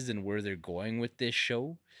mindset is and where they're going with this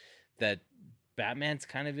show, that Batman's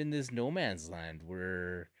kind of in this no man's land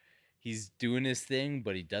where he's doing his thing,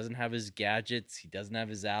 but he doesn't have his gadgets. He doesn't have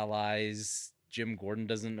his allies. Jim Gordon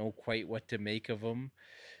doesn't know quite what to make of him.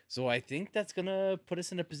 So I think that's going to put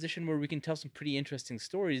us in a position where we can tell some pretty interesting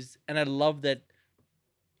stories. And I love that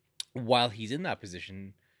while he's in that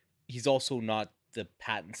position, he's also not the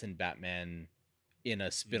Pattinson Batman in a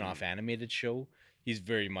spin-off animated show. He's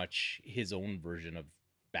very much his own version of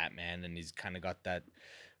Batman, and he's kind of got that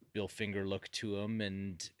Bill Finger look to him.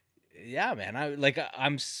 And yeah, man, I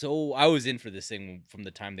was in for this thing from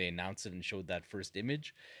the time they announced it and showed that first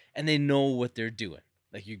image, and they know what they're doing.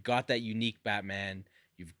 Like, you got that unique Batman,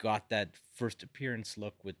 you've got that first appearance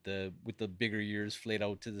look with the bigger ears flayed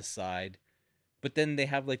out to the side, but then they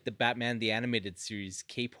have like the Batman the Animated Series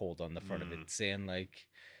cape hold on the front of it, saying like,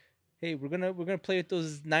 hey, we're gonna play with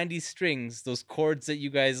those 90s strings, those chords that you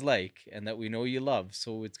guys like and that we know you love.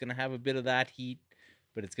 So it's gonna have a bit of that heat,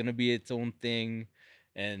 but it's gonna be its own thing.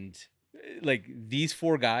 And like, these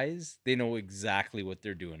 4 guys, they know exactly what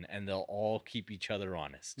they're doing, and they'll all keep each other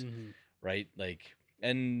honest, right? Like,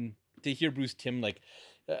 and to hear Bruce Timm, like,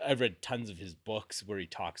 I've read tons of his books where he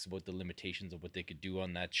talks about the limitations of what they could do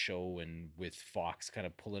on that show, and with Fox kind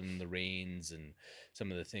of pulling in the reins, and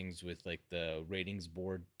some of the things with like the ratings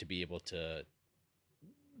board to be able to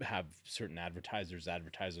have certain advertisers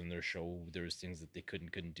advertise on their show. There was things that they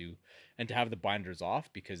couldn't do, and to have the binders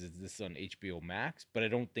off because this is on HBO Max, but I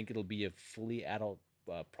don't think it'll be a fully adult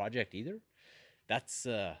project either. That's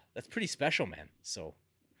pretty special, man. So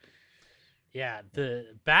yeah,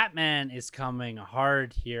 the Batman is coming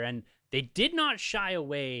hard here, and they did not shy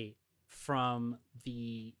away from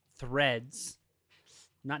the threads,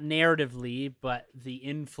 not narratively, but the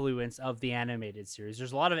influence of the animated series.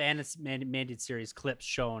 There's a lot of animated series clips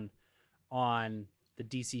shown on the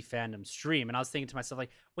DC Fandome stream, and I was thinking to myself,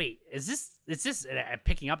 like, wait, is this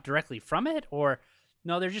picking up directly from it, or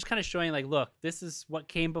no? They're just kind of showing, like, look, this is what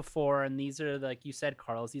came before, and these are, like you said,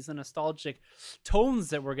 Carlos, these are nostalgic tones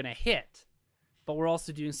that we're gonna hit, but we're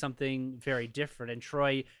also doing something very different. And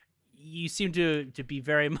Troy, you seem to be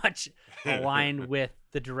very much aligned with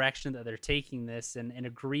the direction that they're taking this, and in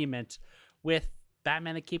agreement with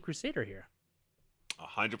Batman the Cape Crusader here.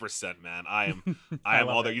 100%, man. I am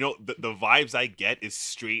all there. You know, the vibes I get is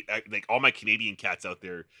straight, like, all my Canadian cats out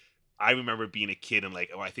there. I remember being a kid in, like,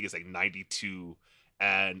 I think it's like 92,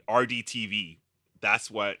 and RDTV. That's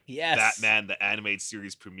what Batman the animated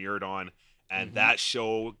series premiered on, and that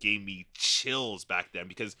show gave me chills back then,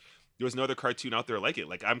 because there was no other cartoon out there like it.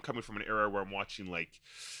 Like, I'm coming from an era where I'm watching, like,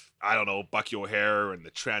 I don't know, Bucky O'Hare and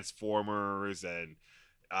the Transformers and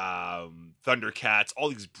Thundercats, all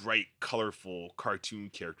these bright, colorful cartoon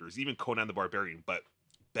characters, even Conan the Barbarian. But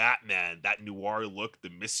Batman, that noir look, the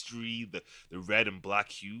mystery, the red and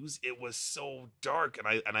black hues, it was so dark,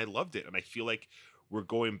 and I loved it. And I feel like we're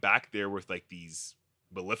going back there with like these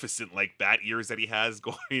Maleficent like bat ears that he has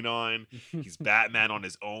going on. He's Batman on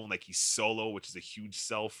his own, like he's solo, which is a huge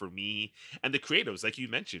sell for me. And the creatives, like you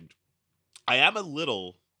mentioned, I am a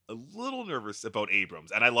little nervous about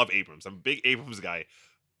Abrams, and I love Abrams. I'm a big Abrams guy,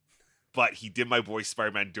 but he did my boy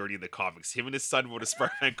Spider-Man dirty in the comics. Him and his son wrote a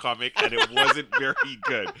Spider-Man comic, and it wasn't very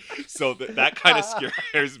good. So that kind of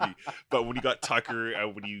scares me. But when you got Tucker,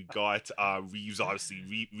 and when you got Reeves,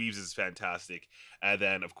 obviously Reeves is fantastic, and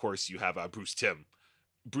then of course you have Bruce Timm.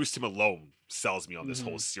 Bruce Timm alone sells me on this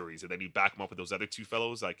whole series, and then you back him up with those other two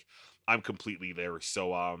fellows. Like, I'm completely there.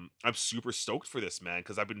 So I'm super stoked for this, man,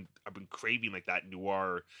 because I've been craving like that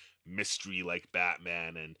noir mystery like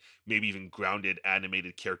Batman, and maybe even grounded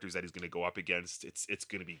animated characters that he's going to go up against. It's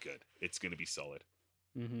going to be good. It's going to be solid.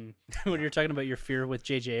 When you're talking about your fear with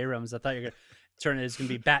J.J. Abrams, I thought you were going to turn it as going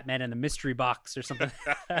to be Batman in the mystery box or something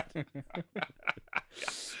like that.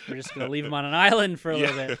 We're just going to leave him on an island for a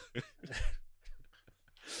little bit.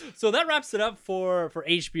 So that wraps it up for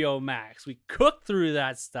HBO Max. We cooked through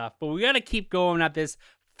that stuff, but we got to keep going at this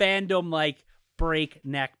fandom-like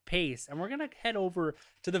breakneck pace. And we're going to head over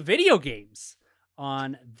to the video games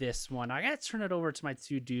on this one. I got to turn it over to my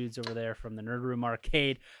two dudes over there from the Nerd Room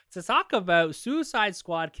Arcade to talk about Suicide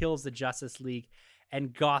Squad Kills the Justice League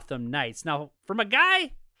and Gotham Knights. Now, from a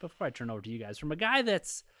guy, before I turn over to you guys, from a guy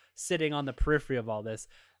that's sitting on the periphery of all this,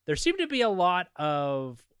 there seemed to be a lot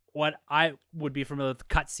of what I would be familiar with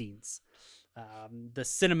cutscenes, the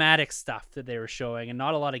cinematic stuff that they were showing, and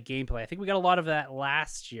not a lot of gameplay. I think we got a lot of that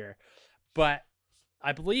last year, but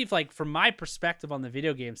I believe, like, from my perspective on the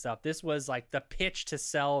video game stuff, this was like the pitch to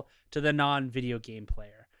sell to the non-video game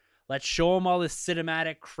player. Let's show them all this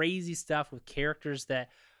cinematic, crazy stuff with characters that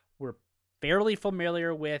we're fairly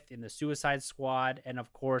familiar with in the Suicide Squad, and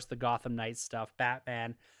of course the Gotham Knights stuff,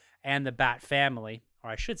 Batman and the Bat family, or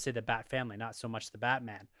I should say the Bat family, not so much the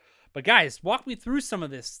Batman. But guys, walk me through some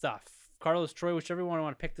of this stuff. Carlos, Troy, whichever one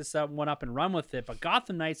want to pick this one up and run with it. But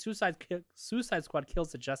Gotham Knights, Suicide Squad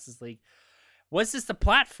Kills the Justice League. Was this the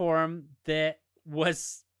platform that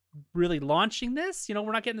was really launching this? You know,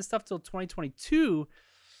 we're not getting this stuff till 2022.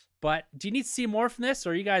 But do you need to see more from this,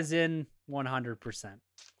 or are you guys in 100%?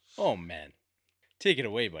 Oh, man. Take it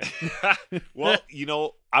away, buddy. Well, you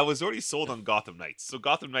know, I was already sold on Gotham Knights. So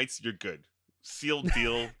Gotham Knights, you're good. Sealed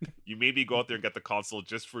deal. You maybe go out there and get the console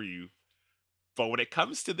just for you. But when it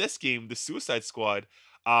comes to this game, the Suicide Squad,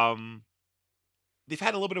 they've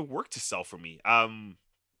had a little bit of work to sell for me.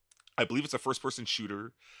 I believe it's a first-person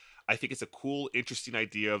shooter. I think it's a cool, interesting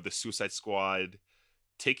idea of the Suicide Squad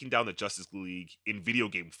taking down the Justice League in video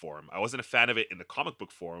game form. I wasn't a fan of it in the comic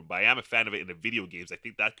book form, but I am a fan of it in the video games. I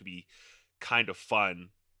think that could be kind of fun.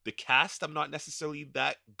 The cast, I'm not necessarily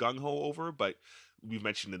that gung-ho over, but we've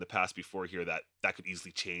mentioned in the past before here that could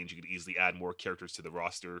easily change. You could easily add more characters to the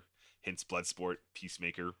roster, hence Bloodsport,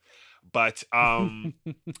 Peacemaker. But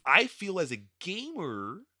I feel as a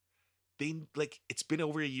gamer, it's been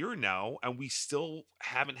over a year now, and we still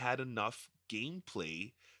haven't had enough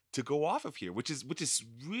gameplay to go off of here, which is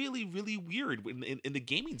really, really weird in the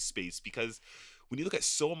gaming space, because when you look at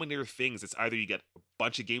so many other things, it's either you get a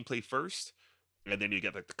bunch of gameplay first, and then you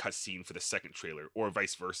get like the cutscene for the second trailer, or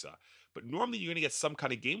vice versa. But normally you're going to get some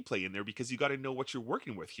kind of gameplay in there because you got to know what you're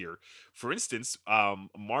working with here. For instance,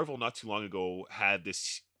 Marvel not too long ago had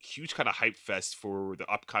this huge kind of hype fest for the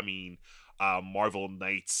upcoming Marvel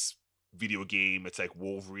Knights video game. It's like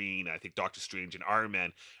Wolverine, I think Doctor Strange, and Iron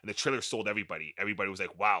Man, and the trailer sold everybody. Everybody was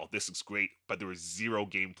like, wow, this looks great, but there was zero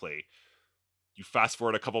gameplay. You fast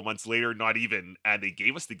forward a couple months later, not even, and they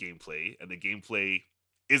gave us the gameplay, and the gameplay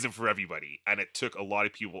isn't for everybody, and it took a lot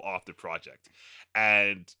of people off the project.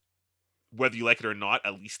 And whether you like it or not,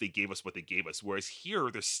 at least they gave us what they gave us. Whereas here,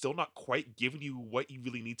 they're still not quite giving you what you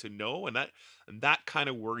really need to know, and that kind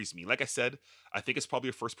of worries me. Like I said, I think it's probably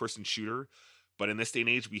a first-person shooter, but in this day and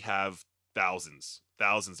age, we have thousands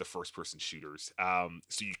of first-person shooters.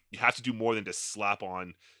 So you have to do more than just slap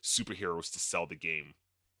on superheroes to sell the game.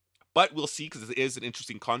 But we'll see, because it is an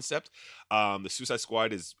interesting concept. The Suicide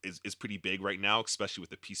Squad is pretty big right now, especially with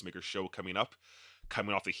the Peacemaker show coming off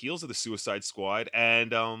the heels of the Suicide Squad.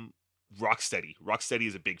 And Rocksteady. Rocksteady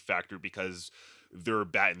is a big factor because they're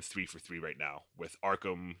batting 3 for 3 right now with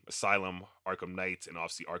Arkham Asylum, Arkham Knight, and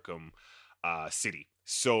obviously Arkham City.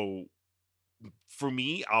 So for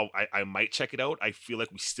me, I might check it out. I feel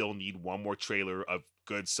like we still need one more trailer of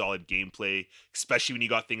good, solid gameplay, especially when you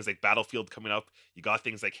got things like Battlefield coming up. You got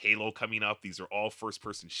things like Halo coming up. These are all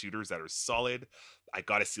first-person shooters that are solid. I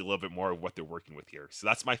got to see a little bit more of what they're working with here. So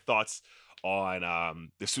that's my thoughts on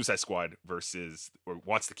the Suicide Squad versus, or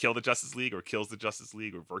wants to kill the Justice League, or kills the Justice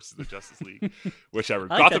League, or versus the Justice League, whichever.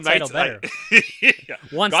 I like that title better. Yeah.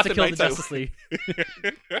 Wants Gotham to kill Knights, the Justice League.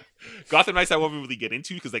 Gotham Knights I won't really get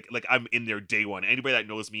into because like I'm in there day one. Anybody that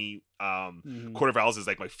knows me, Court of Owls is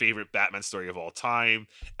like my favorite Batman story of all time,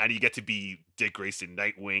 and you get to be Dick Grayson,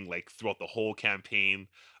 Nightwing, like throughout the whole campaign.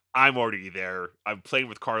 I'm already there. I'm playing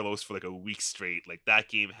with Carlos for like a week straight. Like that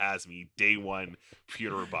game has me day one,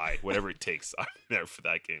 pre-order buy, whatever it takes. I'm there for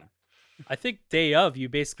that game. I think day of, you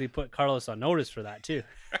basically put Carlos on notice for that too.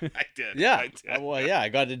 I did. Yeah. I did. Well, yeah, I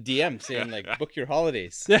got a DM saying like book your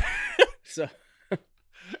holidays. So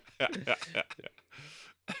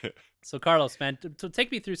So Carlos, man, so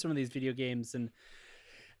take me through some of these video games and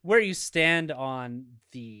where you stand on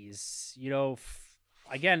these. You know,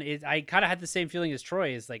 again, I kind of had the same feeling as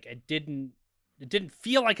Troy. Is like it didn't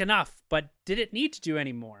feel like enough, but did it need to do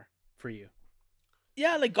any more for you?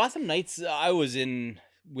 yeah, like Gotham Knights, I was in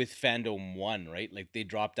with Fandome 1, right? Like they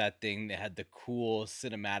dropped that thing. They had the cool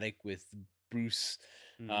cinematic with Bruce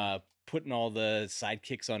putting all the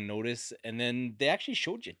sidekicks on notice. And then they actually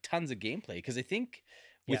showed you tons of gameplay. Because I think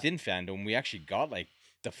within Fandome, we actually got like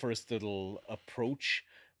the first little approach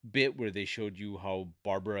bit where they showed you how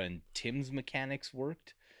Barbara and Tim's mechanics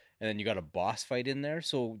worked. And then you got a boss fight in there.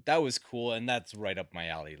 So that was cool. And that's right up my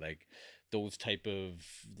alley. Like those type of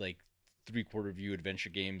like 3/4 view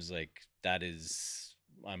adventure games, like that is...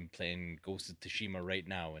 I'm playing Ghost of Tsushima right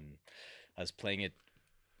now, and I was playing it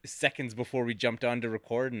seconds before we jumped on to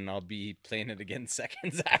record, and I'll be playing it again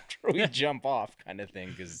seconds after we jump off, kind of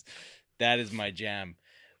thing, because that is my jam.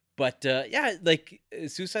 But yeah, like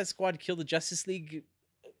Suicide Squad Kill the Justice League,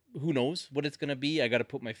 who knows what it's gonna be? I got to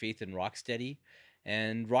put my faith in Rocksteady,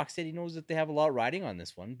 and Rocksteady knows that they have a lot riding on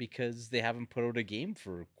this one because they haven't put out a game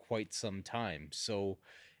for quite some time. So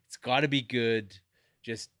it's got to be good.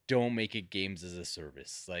 Just don't make it games as a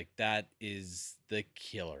service. Like that is the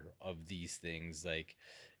killer of these things. Like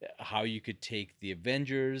how you could take the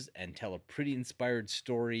Avengers and tell a pretty inspired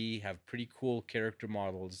story, have pretty cool character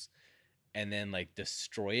models, and then like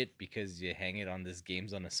destroy it because you hang it on this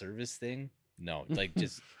games on a service thing. No, like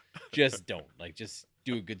just don't. Like just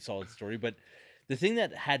do a good solid story. But the thing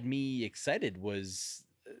that had me excited was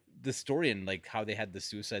the story and like how they had the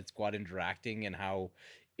Suicide Squad interacting and how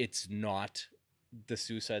it's not the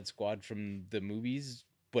Suicide Squad from the movies,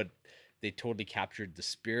 but they totally captured the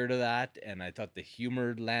spirit of that, and I thought the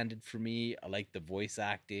humor landed for me. I like the voice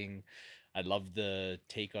acting. I love the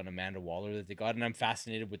take on Amanda Waller that they got, and I'm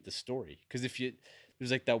fascinated with the story because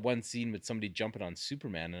there's like that one scene with somebody jumping on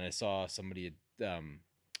Superman, and I saw somebody had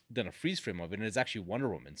done a freeze frame of it, and it's actually Wonder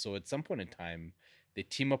Woman. So at some point in time, they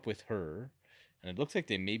team up with her, and it looks like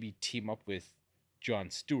they maybe team up with Jon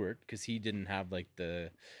Stewart because he didn't have like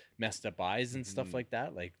the messed up eyes and stuff like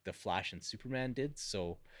that, like the Flash and Superman did.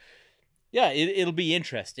 So yeah, it'll be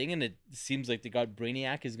interesting, and it seems like they got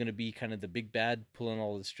Brainiac is going to be kind of the big bad pulling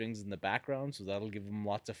all the strings in the background, so that'll give them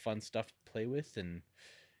lots of fun stuff to play with. And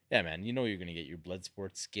yeah, man, you know you're going to get your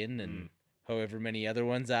Bloodsport skin and however many other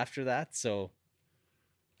ones after that. So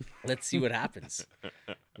let's see what happens.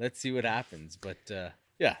 But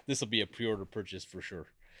yeah, this will be a pre-order purchase for sure.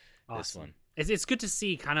 Awesome. This one. It's good to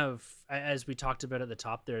see, kind of, as we talked about at the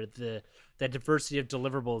top there, the diversity of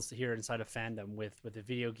deliverables here inside of Fandom with the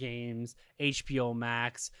video games, HBO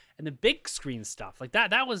Max, and the big screen stuff. Like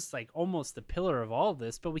that was like almost the pillar of all of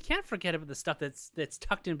this, but we can't forget about the stuff that's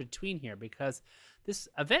tucked in between here, because this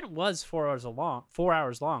event was 4 hours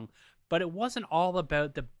long, but it wasn't all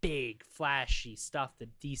about the big flashy stuff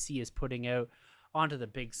that DC is putting out onto the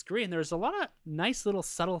big screen. There's a lot of nice little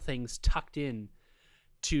subtle things tucked in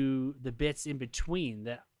to the bits in between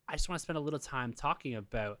that I just want to spend a little time talking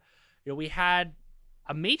about. You know, we had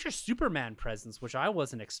a major Superman presence, which I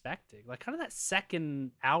wasn't expecting. Like kind of that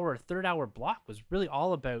third hour block was really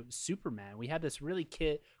all about Superman. We had this really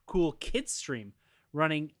cool kids stream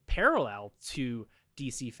running parallel to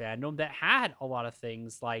DC Fandome that had a lot of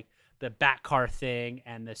things like the Batcar thing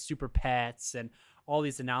and the Super Pets and all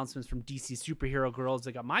these announcements from DC Superhero Girls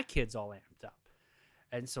that got my kids all amped up.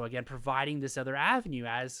 And so, again, providing this other avenue,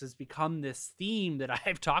 as has become this theme that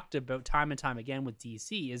I've talked about time and time again with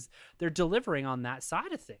DC, is they're delivering on that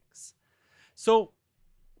side of things. So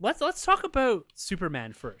let's talk about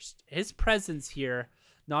Superman first. His presence here,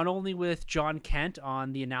 not only with John Kent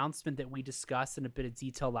on the announcement that we discussed in a bit of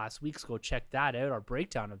detail last week, so go check that out, our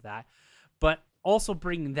breakdown of that, but also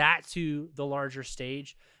bringing that to the larger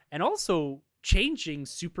stage and also changing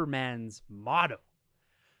Superman's motto.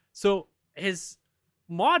 So his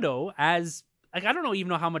motto, as like I don't know even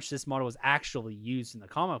know how much this motto is actually used in the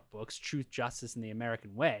comic books, truth, justice, and the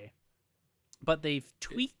American way, but they've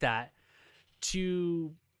tweaked that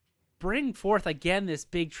to bring forth again this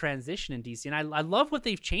big transition in DC, and I love what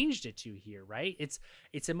they've changed it to here. Right,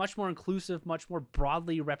 it's a much more inclusive, much more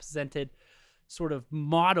broadly represented sort of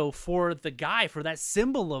motto for the guy, for that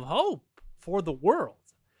symbol of hope for the world.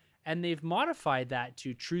 And they've modified that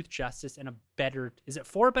to truth, justice, and a better, is it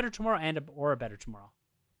for a better tomorrow or a better tomorrow?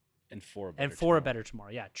 And for a better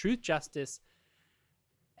tomorrow. Yeah. Truth, justice,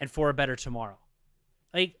 and for a better tomorrow.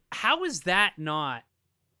 Like, how is that not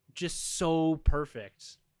just so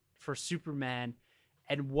perfect for Superman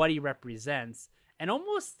and what he represents? And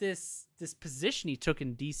almost this position he took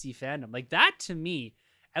in DC fandom. Like, that to me,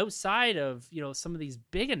 outside of, some of these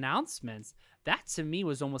big announcements, that to me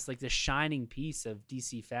was almost like the shining piece of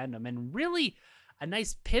DC fandom, and really a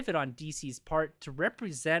nice pivot on DC's part to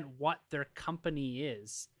represent what their company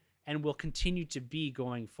is and will continue to be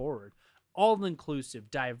going forward. All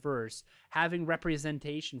inclusive, diverse, having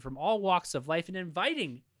representation from all walks of life, and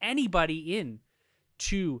inviting anybody in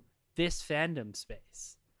to this fandom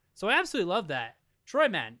space. So I absolutely love that. Troy,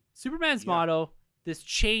 man, Superman's motto, this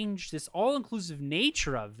change, this all-inclusive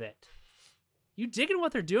nature of it. You digging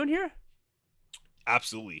what they're doing here?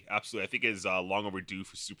 Absolutely. I think it's long overdue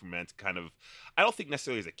for Superman to kind of, I don't think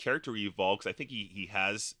necessarily as a character evolve, because I think he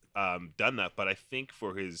has done that, but I think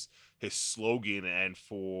for his slogan and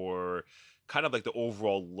for kind of like the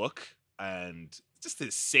overall look and just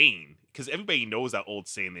his saying, because everybody knows that old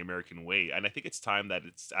saying, the American way, and I think it's time that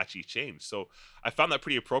it's actually changed. So I found that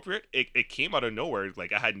pretty appropriate. It came out of nowhere.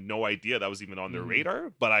 Like, I had no idea that was even on their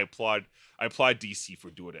radar, but I applaud DC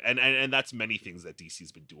for doing it, and that's many things that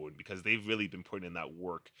DC's been doing, because they've really been putting in that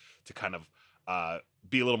work to kind of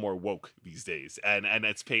be a little more woke these days, and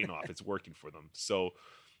it's paying off. It's working for them. So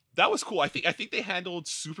that was cool. I think they handled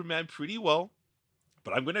Superman pretty well,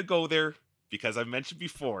 but I'm gonna go there because I've mentioned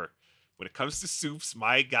before, when it comes to Supes,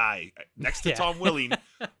 my guy, next to Tom Welling,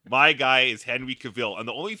 my guy is Henry Cavill. And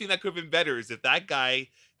the only thing that could have been better is if that guy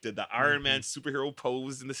did the Iron Man superhero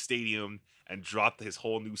pose in the stadium and dropped his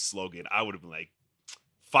whole new slogan. I would have been like,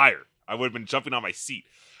 fire. I would have been jumping on my seat.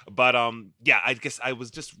 But I guess I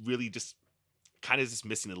was just really just kind of just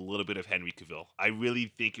missing a little bit of Henry Cavill. I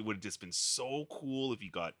really think it would have just been so cool if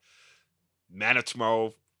you got Man of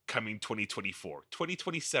Tomorrow coming 2024,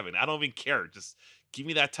 2027. I don't even care. Just give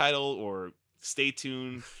me that title, or stay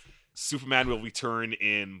tuned. Superman will return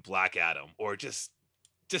in Black Adam, or just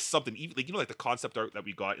something, even like, like the concept art that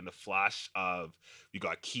we got in the Flash of, we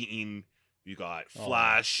got Keaton, we got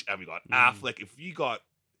Flash, and we got Affleck. If we got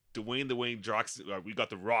Dwayne Johnson, we got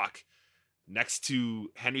The Rock next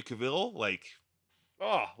to Henry Cavill, like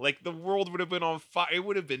the world would have been on fire. It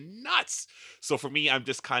would have been nuts. So for me, I'm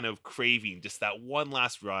just kind of craving just that one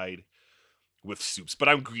last ride with Supes, but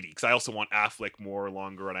I'm greedy because I also want Affleck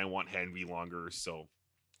longer, and I want Henry longer. So,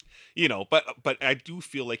 but I do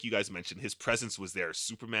feel like you guys mentioned his presence was there.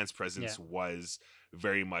 Superman's presence was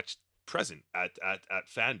very much present at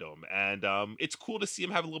Fandom, and it's cool to see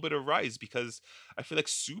him have a little bit of rise, because I feel like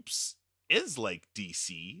Supes is like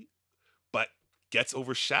DC, but gets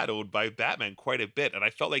overshadowed by Batman quite a bit. And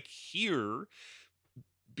I felt like here,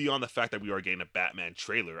 beyond the fact that we are getting a Batman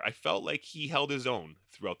trailer, I felt like he held his own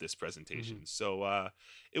throughout this presentation. So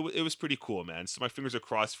it was pretty cool, man. So my fingers are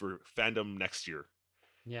crossed for Fandom next year,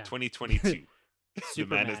 2022.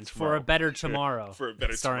 Superman for a better tomorrow. For a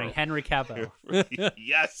better starring tomorrow. Henry Cavill.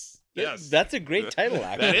 Yes. That's a great title,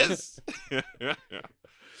 actually. That is.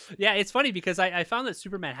 Yeah, it's funny because I found that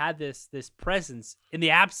Superman had this presence in the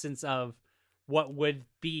absence of what would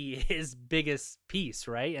be his biggest piece,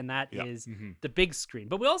 right? And that is the big screen.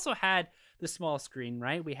 But we also had the small screen,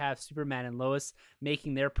 right? We have Superman and Lois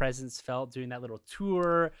making their presence felt, doing that little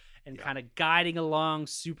tour and kind of guiding along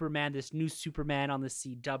Superman, this new Superman on the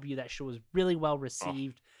CW. That show was really well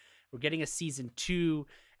received. We're getting a season 2.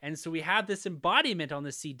 And so we have this embodiment on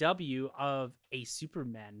the CW of a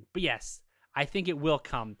Superman. But yes, I think it will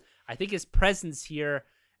come. I think his presence here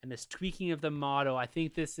and this tweaking of the motto, I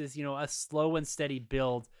think this is, a slow and steady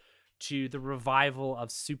build to the revival of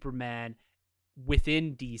Superman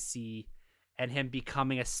within DC, and him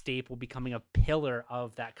becoming a staple, becoming a pillar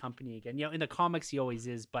of that company again. In the comics he always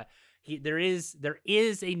is, but there is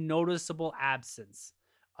a noticeable absence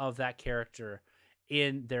of that character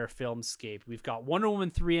in their filmscape. We've got Wonder Woman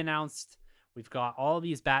 3 announced. We've got all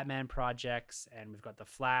these Batman projects, and we've got the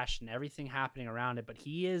Flash and everything happening around it, but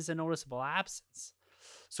he is a noticeable absence.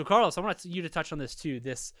 So, Carlos, I want you to touch on this too.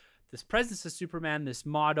 This this presence of Superman, this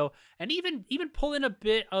motto, and even pull in a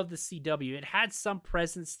bit of the CW. It had some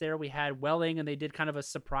presence there. We had Welling, and they did kind of a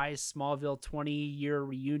surprise Smallville 20-year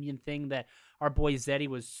reunion thing that our boy Zeddy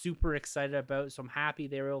was super excited about. So I'm happy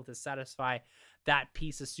they were able to satisfy that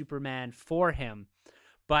piece of Superman for him.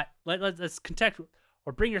 But let's contextualize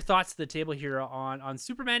or bring your thoughts to the table here on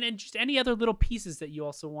Superman, and just any other little pieces that you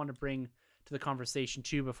also want to bring to the conversation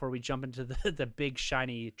too before we jump into the big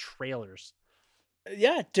shiny trailers.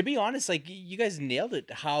 Yeah, to be honest, like you guys nailed it,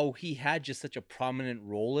 how he had just such a prominent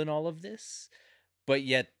role in all of this, but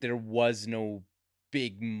yet there was no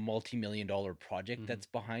big multi-million dollar project that's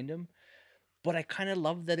behind him. But I kind of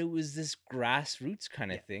love that it was this grassroots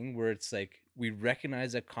kind of thing where it's like we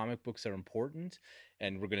recognize that comic books are important,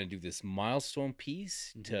 and we're going to do this milestone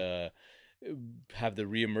piece to have the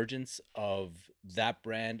reemergence of that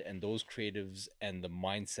brand and those creatives and the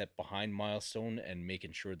mindset behind Milestone, and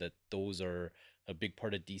making sure that those are a big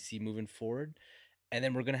part of DC moving forward. And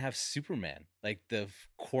then we're going to have Superman, like the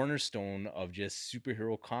cornerstone of just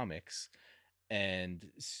superhero comics and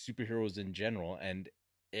superheroes in general. And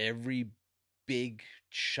every big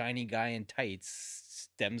shiny guy in tights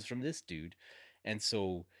stems from this dude. And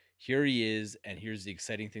so here he is, and here's the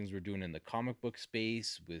exciting things we're doing in the comic book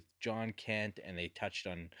space with John Kent, and they touched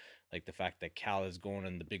on like the fact that Cal is going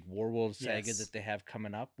on the big Warworld saga that they have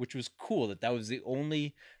coming up, which was cool. That was the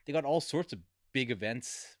only, they got all sorts of big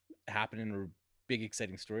events happening or big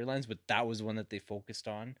exciting storylines, but that was one that they focused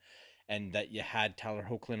on. And that you had Tyler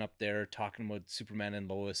Hoechlin up there talking about Superman and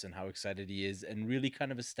Lois and how excited he is, and really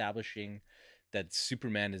kind of establishing that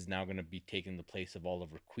Superman is now going to be taking the place of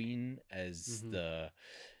Oliver Queen as the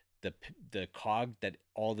cog that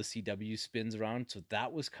all the CW spins around. So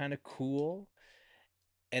that was kind of cool.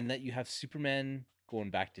 And that you have Superman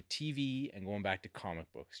going back to TV and going back to comic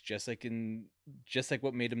books, just like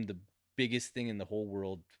what made him the biggest thing in the whole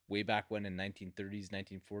world way back when in 1930s,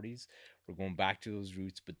 1940s. We're going back to those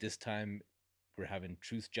roots, but this time we're having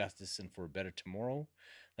Truth, Justice, and For a Better Tomorrow.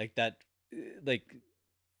 Like that, like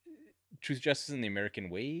Truth, Justice, and the American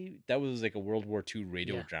Way, that was like a World War II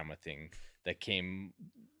radio drama thing that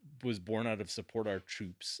was born out of Support Our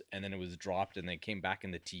Troops, and then it was dropped and then came back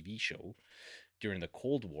in the TV show during the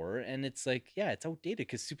Cold War. And it's like, yeah, it's outdated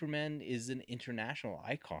because Superman is an international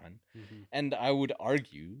icon. And I would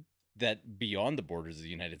argue that beyond the borders of the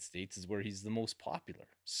United States is where he's the most popular.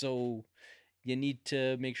 So you need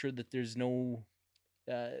to make sure that there's no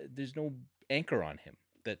anchor on him,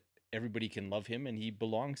 that everybody can love him and he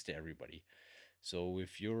belongs to everybody. So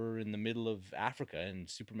if you're in the middle of Africa and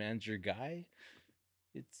Superman's your guy,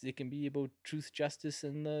 it can be about truth, justice,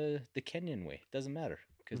 and the Kenyan way. It doesn't matter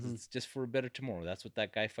because it's just for a better tomorrow. That's what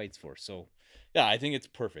that guy fights for. So yeah, I think it's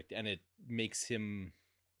perfect, and it makes him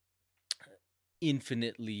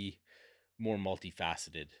infinitely more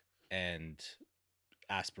multifaceted and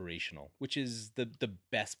aspirational, which is the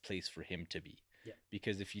best place for him to be. Yeah.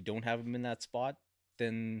 Because if you don't have him in that spot,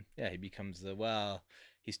 then he becomes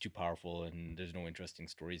he's too powerful and there's no interesting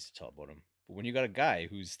stories to tell about him. But when you got a guy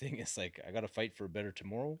whose thing is like, I got to fight for a better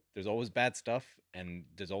tomorrow, there's always bad stuff and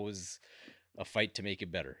there's always a fight to make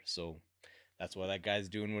it better. So that's why that guy's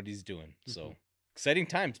doing what he's doing. So exciting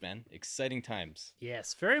times, man. Exciting times.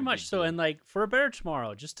 Yes, very much so. And like For a Better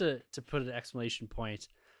Tomorrow, just to put an exclamation point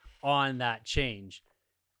on that change,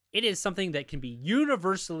 it is something that can be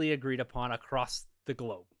universally agreed upon across the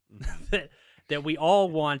globe that we all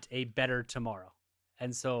want a better tomorrow.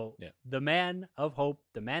 And so the man of hope,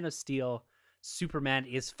 the man of steel, Superman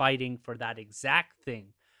is fighting for that exact thing.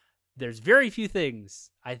 There's very few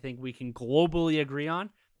things I think we can globally agree on.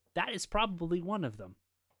 That is probably one of them.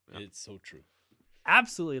 It's so true.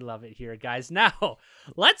 Absolutely love it here, guys. Now,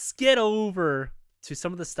 let's get over to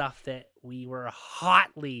some of the stuff that we were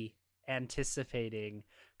hotly anticipating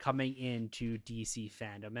coming into DC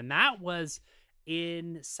Fandome, and that was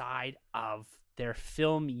inside of their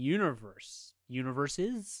film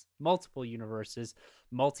universes, multiple universes,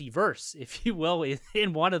 multiverse, if you will,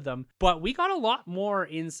 in one of them. But we got a lot more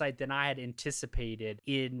insight than I had anticipated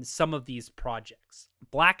in some of these projects.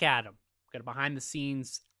 Black Adam, got a behind the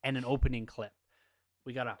scenes and an opening clip.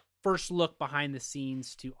 We got a first look behind the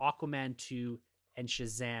scenes to Aquaman 2 and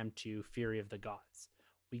Shazam 2, Fury of the Gods.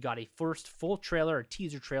 We got a first full trailer, a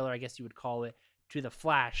teaser trailer, I guess you would call it, to The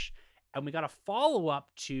Flash. And we got a follow-up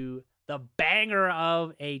to the banger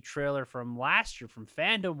of a trailer from last year, from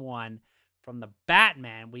Fandom 1, from the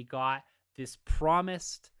Batman. We got this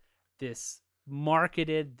promised, this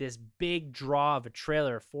marketed, this big draw of a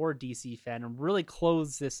trailer for DC Fandome, really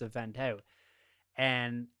closed this event out.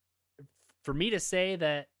 And for me to say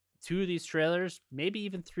that 2 of these trailers, maybe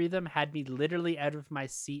even 3 of them, had me literally out of my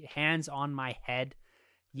seat, hands on my head,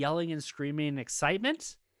 yelling and screaming in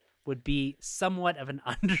excitement would be somewhat of an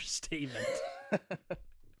understatement.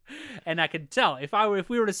 And I could tell if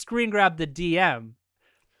we were to screen grab the DM,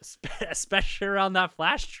 especially around that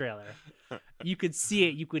Flash trailer, you could see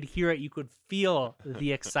it, you could hear it, you could feel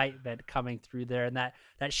the excitement coming through there, and that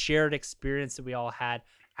shared experience that we all had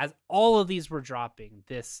as all of these were dropping.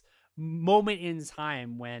 This moment in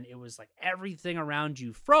time when it was like everything around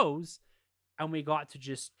you froze, and we got to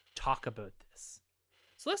just talk about this.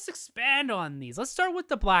 So let's expand on these. Let's start with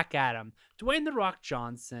the Black Adam. Dwayne "The Rock"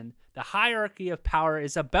 Johnson. The hierarchy of power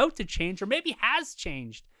is about to change, or maybe has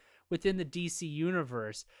changed, within the DC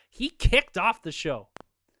universe. He kicked off the show,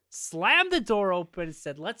 slammed the door open, and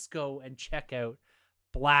said, let's go and check out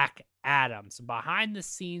Black Adam. So behind the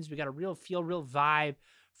scenes, we got a real vibe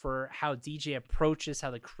for how DJ approaches,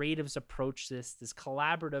 how the creatives approach this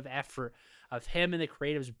collaborative effort of him and the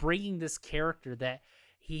creatives bringing this character that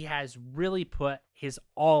he has really put his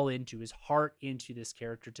all into, his heart into this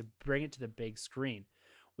character to bring it to the big screen.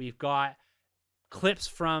 We've got clips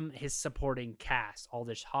from his supporting cast,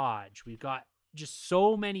 Aldous Hodge. We've got just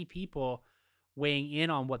so many people weighing in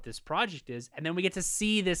on what this project is. And then we get to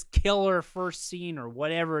see this killer first scene, or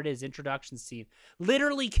whatever it is, introduction scene.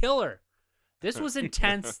 Literally killer. This was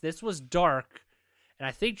intense. This was dark. And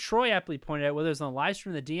I think Troy aptly pointed out, whether it was on the live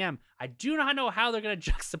stream or the DM, I do not know how they're going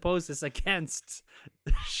to juxtapose this against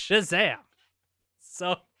Shazam.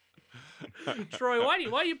 So, Troy, why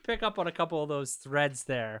do you pick up on a couple of those threads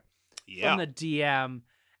there from the DM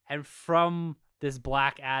and from this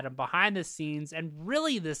Black Adam behind the scenes, and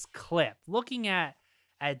really this clip looking at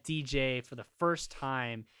DJ for the first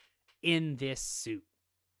time in this suit?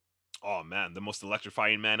 Oh man, the most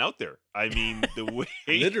electrifying man out there. I mean, the way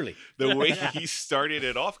Literally the way he started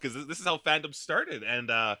it off, because this is how fandom started, and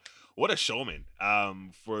what a showman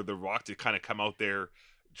for The Rock to kind of come out there,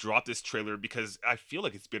 drop this trailer, because I feel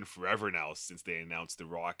like it's been forever now since they announced The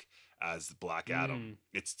Rock as Black Adam.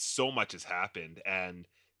 It's so much has happened, and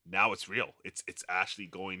now it's real. It's actually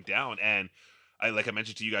going down, and I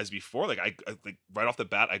mentioned to you guys before, like I like right off the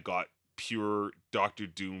bat, I got pure Doctor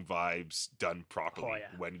Doom vibes done properly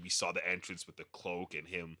when we saw the entrance with the cloak and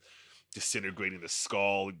him disintegrating the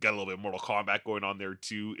skull. Got a little bit of Mortal Kombat going on there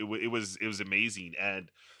too. It was amazing,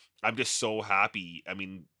 and I'm just so happy. I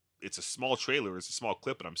mean, it's a small trailer, it's a small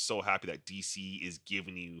clip, but I'm so happy that DC is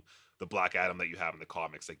giving you the Black Adam that you have in the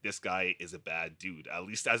comics. Like, this guy is a bad dude, at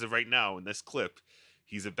least as of right now in this clip.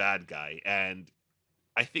 He's a bad guy, and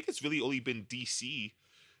I think it's really only been DC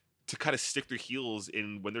to kind of stick their heels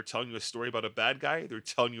in when they're telling you a story about a bad guy. They're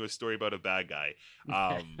telling you a story about a bad guy.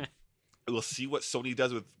 We'll see what Sony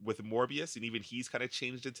does with Morbius, and even he's kind of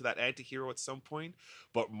changed into that anti-hero at some point.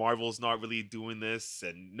 But Marvel's not really doing this,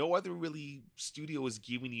 and no other really studio is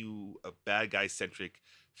giving you a bad guy-centric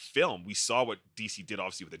film. We saw what DC did,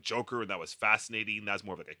 obviously, with the Joker, and that was fascinating. That's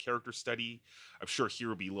more of like a character study. I'm sure here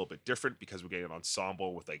will be a little bit different because we're getting an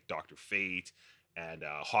ensemble with like Dr. Fate, and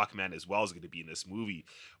Hawkman as well is going to be in this movie.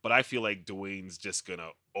 But I feel like Dwayne's just going to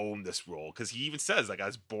own this role, because he even says, like, I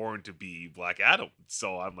was born to be Black Adam.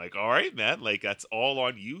 So I'm like, all right, man, like, that's all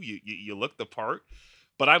on you. You look the part.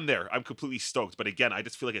 But I'm there. I'm completely stoked. But again, I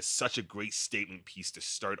just feel like it's such a great statement piece to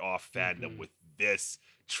start off fandom with this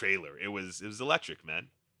trailer. It was electric, man.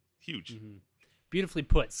 Huge. Beautifully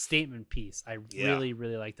put. Statement piece. I really,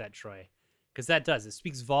 really like that, Troy. Because that does. It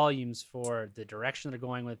speaks volumes for the direction they're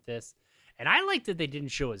going with this. And I liked that they didn't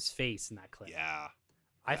show his face in that clip. Yeah.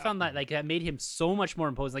 I found that, like, that made him so much more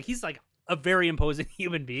imposing. Like, he's like a very imposing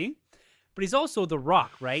human being, but he's also The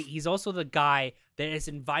Rock, right? He's also the guy that has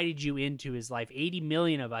invited you into his life, 80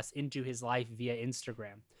 million of us into his life via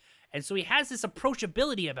Instagram. And so he has this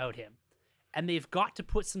approachability about him, and they've got to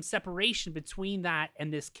put some separation between that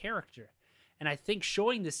and this character. And I think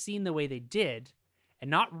showing the scene the way they did, and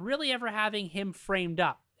not really ever having him framed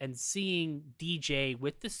up and seeing DJ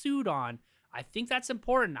with the suit on, I think that's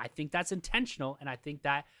important. I think that's intentional, and I think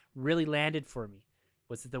that really landed for me.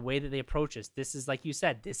 Was the way that they approach this. This is, like you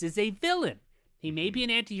said, this is a villain. He may be an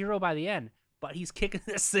anti-hero by the end, but he's kicking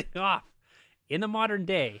this thing off in the modern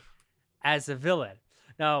day as a villain.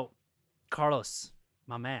 Now, Carlos,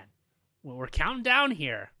 my man, we're counting down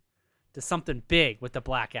here to something big with the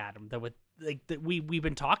Black Adam. We've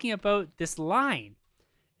been talking about this line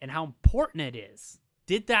and how important it is.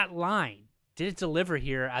 Did it deliver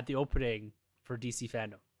here at the opening for DC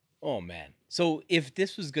Fandome? Oh, man. So if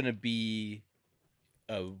this was going to be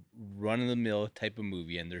a run-of-the-mill type of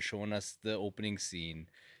movie and they're showing us the opening scene,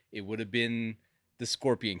 it would have been the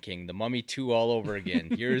Scorpion King, the Mummy 2 all over again.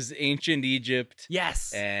 Here's ancient Egypt.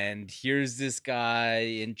 Yes. And here's this guy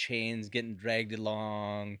in chains getting dragged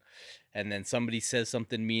along. and then somebody says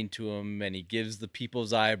something mean to him, and he gives the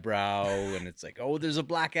people's eyebrow, and it's like, oh, there's a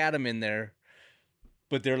Black Adam in there.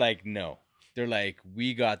 But they're like, no. They're like,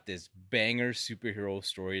 we got this banger superhero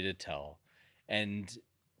story to tell. And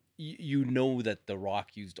you know that The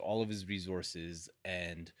Rock used all of his resources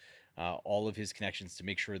and all of his connections to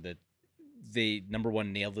make sure that they, number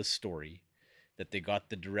one, nail the story, that they got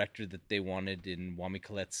the director that they wanted in Wami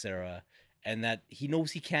Colette Serra, and that he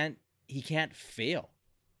knows he can't fail,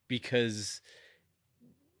 because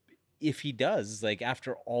if he does, like,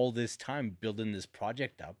 after all this time building this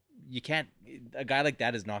project up, you can't, a guy like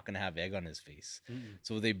that is not going to have egg on his face.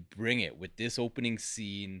 So they bring it with this opening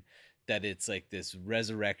scene, that it's like this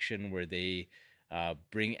resurrection where they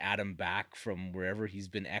bring Adam back from wherever he's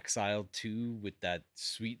been exiled to, with that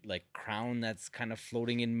sweet like crown that's kind of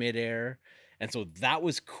floating in midair. And so that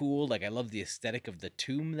was cool. Like, I love the aesthetic of the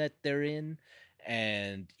tomb that they're in.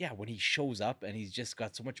 And yeah, when he shows up and he's just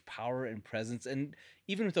got so much power and presence, and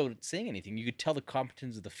even without saying anything, you could tell the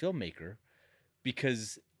competence of the filmmaker,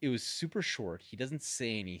 because it was super short. He doesn't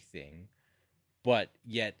say anything, but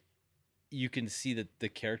yet you can see that the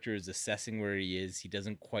character is assessing where he is. He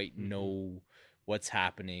doesn't quite know what's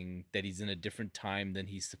happening, that he's in a different time than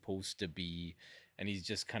he's supposed to be, and he's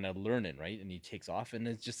just kind of learning, right? And he takes off, and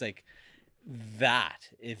it's just like that.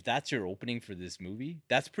 If that's your opening for this movie,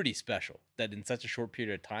 that's pretty special, that in such a short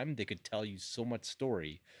period of time they could tell you so much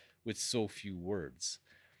story with so few words.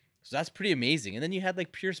 So that's pretty amazing. And then you had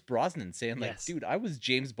like Pierce Brosnan saying like, Yes. dude, I was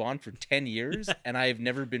James Bond for 10 years and I have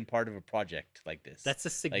never been part of a project like this. That's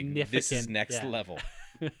a significant. Like, this is next yeah. level.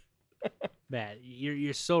 Man,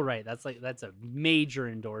 you're so right. That's a major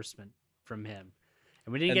endorsement from him.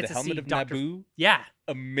 And we didn't And get the to see helmet of Dr. Naboo, Yeah.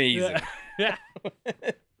 amazing. Yeah.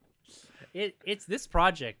 It's this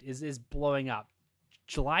project is blowing up.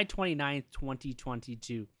 July 29th,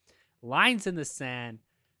 2022. Lines in the sand.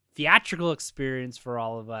 Theatrical experience for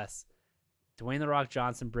all of us. Dwayne "The Rock"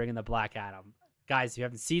 Johnson bringing the Black Adam. Guys, if you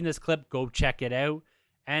haven't seen this clip, go check it out.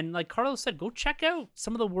 And like Carlos said, go check out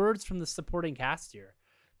some of the words from the supporting cast here,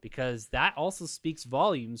 because that also speaks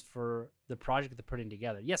volumes for the project they're putting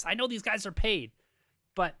together. Yes, I know these guys are paid,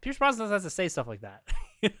 but Pierce Brosnan doesn't have to say stuff like that.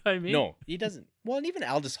 You know what I mean? No, he doesn't. Well, and even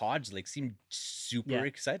Aldous Hodge like seemed super Yeah.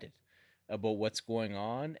 excited about what's going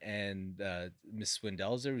on, and Miss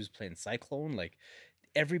Swindelzer, who's playing Cyclone, like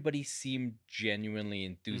everybody seemed genuinely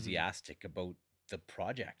enthusiastic about the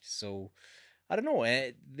project. So I don't know.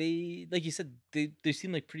 They, like you said, they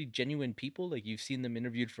seem like pretty genuine people. Like, you've seen them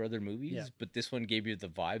interviewed for other movies, Yeah. but this one gave you the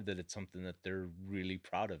vibe that it's something that they're really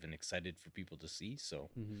proud of and excited for people to see. So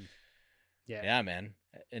Yeah. yeah, man.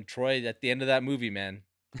 And Troy, at the end of that movie, man,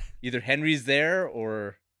 either Henry's there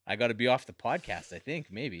or I got to be off the podcast. I think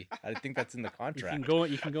I think that's in the You contract.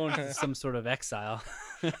 can go into some sort of exile.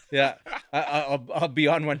 Yeah, I'll be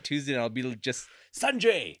on one Tuesday and I'll be just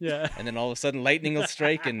Sanjay. Yeah. And then all of a sudden lightning will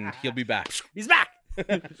strike and he'll be back. He's back.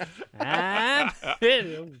 And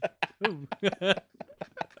Ooh.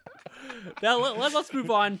 Now let's move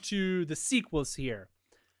on to the sequels here.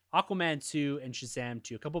 Aquaman 2 and Shazam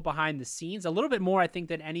 2. A couple behind the scenes. A little bit more, I think,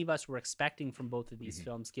 than any of us were expecting from both of these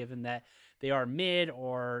films, given that they are mid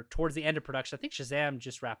or towards the end of production. I think Shazam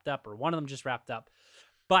just wrapped up, or one of them just wrapped up.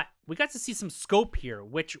 But we got to see some scope here,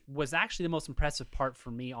 which was actually the most impressive part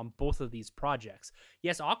for me on both of these projects.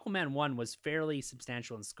 Yes, Aquaman 1 was fairly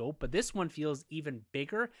substantial in scope, but this one feels even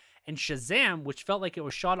bigger. And Shazam, which felt like it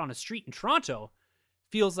was shot on a street in Toronto,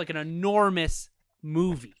 feels like an enormous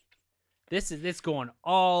movie. It's going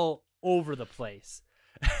all over the place.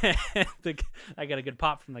 I got a good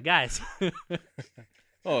pop from the guys.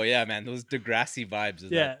 Oh yeah, man, those Degrassi vibes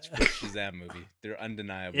of Yeah. that Shazam movie, they're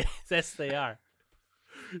undeniable. Yes, they are.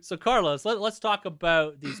 So Carlos, let's talk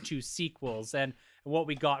about these two sequels and what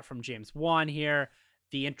we got from James Wan here.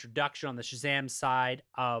 The introduction on the Shazam side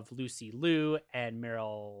of Lucy Liu and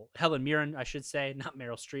Helen Mirren, I should say, not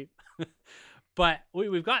Meryl Streep. But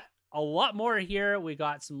we've got a lot more here. We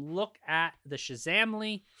got some look at the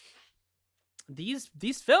Shazamly. These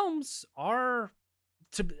films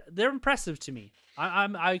they're impressive to me.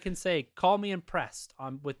 I can say, call me impressed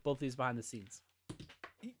with both these behind the scenes.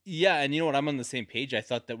 Yeah, and you know what? I'm on the same page. I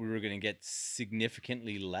thought that we were going to get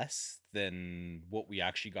significantly less than what we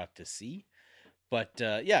actually got to see. But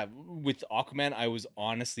yeah, with Aquaman, I was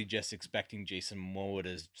honestly just expecting Jason Momoa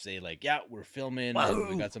to say like, yeah, we're filming, and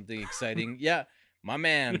we got something exciting. Yeah, my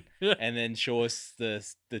man. And then show us the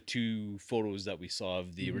two photos that we saw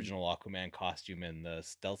of the original Aquaman costume and the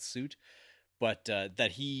stealth suit. But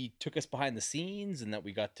that he took us behind the scenes and that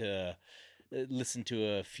we got to listen to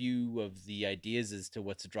a few of the ideas as to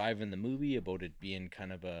what's driving the movie, about it being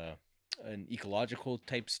kind of a an ecological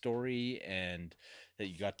type story, and that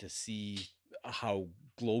you got to see how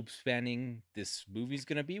globe spanning this movie's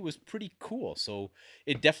gonna be was pretty cool. So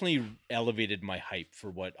it definitely elevated my hype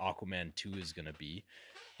for what Aquaman 2 is gonna be.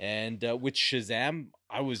 And with Shazam,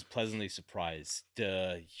 I was pleasantly surprised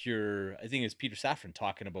to hear, I think it's Peter Safran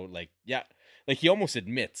talking about, like, yeah, like he almost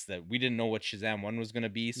admits that we didn't know what Shazam 1 was going to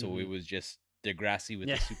be. So it was just Degrassi with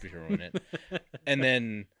Yeah. a superhero in it. And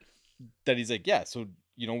then that he's like, yeah, so,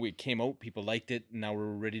 it came out, people liked it. Now we're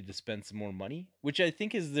ready to spend some more money, which I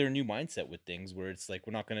think is their new mindset with things, where it's like,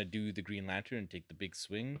 we're not going to do the Green Lantern and take the big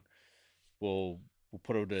swing. We'll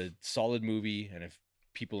put out a solid movie, and if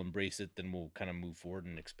people embrace it, then we'll kind of move forward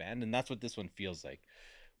and expand. And that's what this one feels like,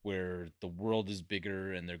 where the world is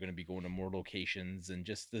bigger and they're going to be going to more locations, and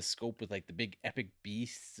just the scope with like the big epic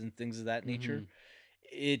beasts and things of that nature.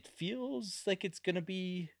 It feels like it's going to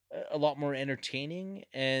be a lot more entertaining,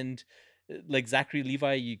 and like Zachary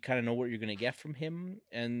Levi, you kind of know what you're going to get from him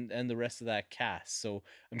and the rest of that cast. So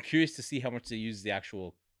I'm curious to see how much they use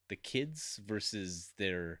the kids versus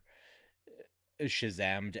their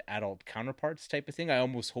Shazammed adult counterparts type of thing. I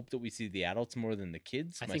almost hope that we see the adults more than the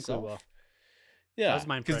kids. I think we will. Yeah, That was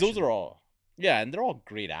my because those impression. are all, yeah, and they're all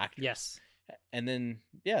great actors. Yes. And then,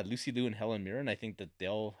 yeah, Lucy Liu and Helen Mirren, I think that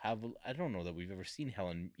they'll have, I don't know that we've ever seen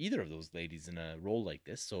either of those ladies in a role like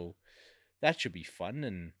this. So that should be fun.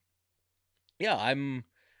 And yeah, I'm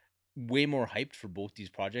way more hyped for both these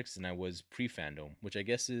projects than I was pre-Fandome, which I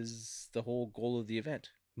guess is the whole goal of the event.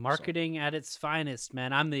 Marketing at its finest,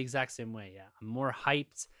 man. I'm the exact same way. Yeah, I'm more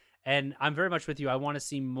hyped, and I'm very much with you. I want to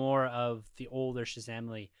see more of the older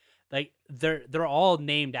Shazamly. Like they're all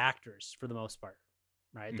named actors for the most part,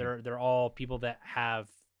 right? They're all people that have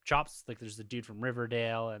chops. Like there's a dude from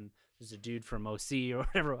Riverdale, and there's a dude from OC or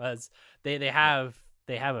whatever it was. They have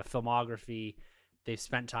a filmography. They've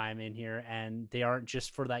spent time in here, and they aren't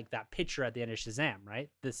just for like that picture at the end of Shazam, right?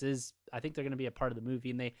 I think they're going to be a part of the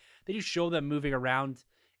movie, and they do show them moving around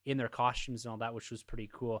in their costumes and all that, which was pretty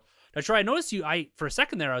cool. Now, Troy, I noticed for a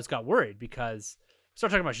second there, I got worried because we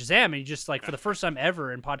started talking about Shazam, and you just, like, for the first time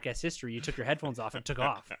ever in podcast history, you took your headphones off and took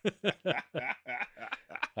off.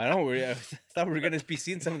 I know. I thought we were going to be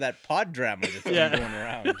seeing some of that pod drama that's been going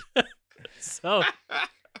around. So,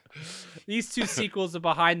 these two sequels are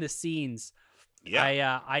behind the scenes.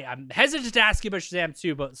 Yeah. I'm hesitant to ask you about Shazam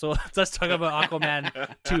 2, but so let's talk about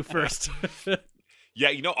Aquaman 2 first.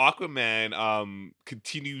 Yeah, Aquaman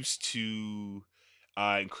continues to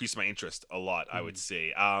increase my interest a lot, I would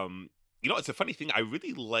say. It's a funny thing. I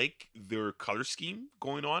really like their color scheme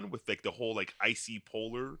going on with like the whole like icy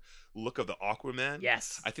polar look of the Aquaman.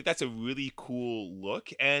 Yes. I think that's a really cool look.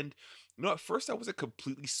 And at first I wasn't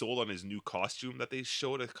completely sold on his new costume that they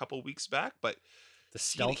showed a couple weeks back, but The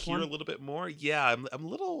seeing it stealth here one? a little bit more, yeah, I'm a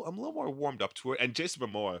little more warmed up to it. And Jason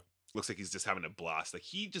Momoa looks like he's just having a blast. Like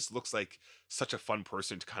he just looks like such a fun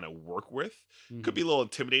person to kind of work with. Could be a little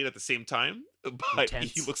intimidating at the same time, but he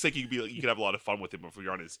Intense. looks like you could have a lot of fun with him if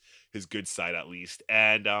you're on his good side at least.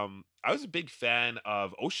 And I was a big fan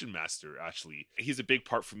of Ocean Master. Actually, he's a big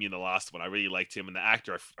part for me in the last one. I really liked him, and the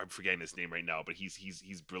actor I'm forgetting his name right now, but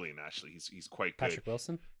he's brilliant. Actually, he's quite good. Patrick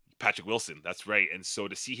Wilson? Patrick Wilson, that's right. And so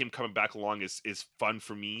to see him coming back along is fun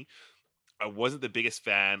for me. I wasn't the biggest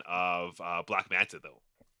fan of Black Manta though.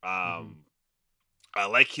 I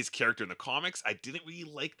like his character in the comics. I didn't really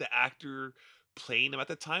like the actor playing him at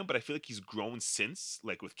the time, but I feel like he's grown since,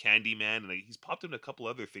 like with Candyman, and he's popped in a couple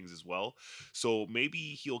other things as well. So maybe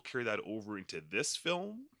he'll carry that over into this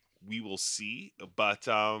film. We will see. But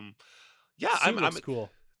yeah, Suit looks cool.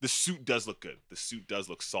 The suit does look good. The suit does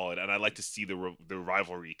look solid, and I like to see the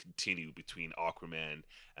rivalry continue between Aquaman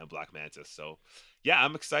and Black Manta. So, yeah,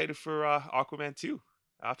 I'm excited for Aquaman 2.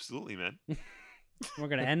 Absolutely, man. We're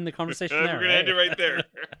gonna end the conversation there. We're gonna end it right there.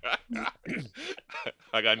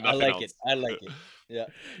 I got nothing else. I like it. Yeah.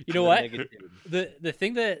 You know what? The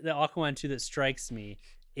thing that the Aquaman 2 that strikes me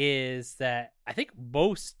is that I think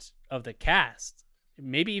most of the cast,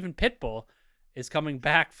 maybe even Pitbull, is coming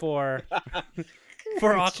back for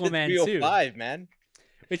Aquaman 2. 305, man.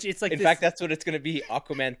 Which it's like in fact, that's what it's going to be.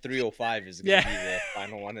 Aquaman 305 is going to be the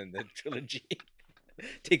final one in the trilogy.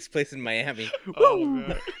 Takes place in Miami. Oh,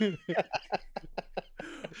 man.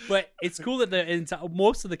 But it's cool that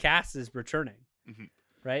most of the cast is returning,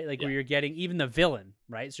 right? Like where you're getting even the villain,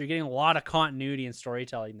 right? So you're getting a lot of continuity and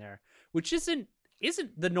storytelling there, which isn't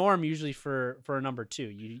the norm usually for a number 2.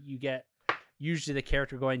 You get usually the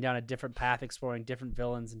character going down a different path, exploring different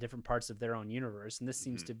villains in different parts of their own universe, and this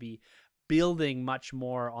seems to be building much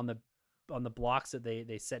more on the blocks that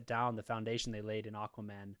they set down, the foundation they laid in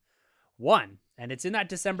Aquaman 1, and it's in that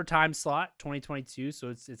December time slot, 2022. So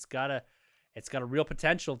it's gotta It's got a real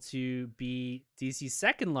potential to be DC's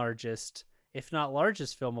second largest, if not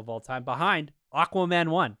largest film of all time, behind Aquaman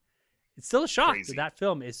 1. It's still a shock Crazy. that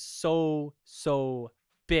film is so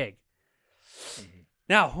big. Mm-hmm.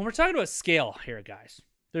 Now, when we're talking about scale here, guys,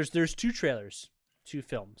 there's two trailers, two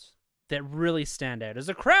films that really stand out as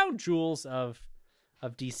a crown jewels of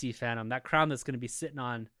DC Fandome. That crown that's going to be sitting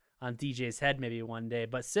on DJ's head maybe one day,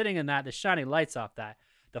 but sitting in that, the shining lights off that,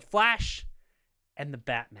 The Flash and The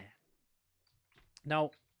Batman.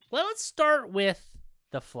 Now, let's start with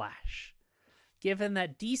The Flash. Given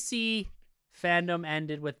that DC Fandome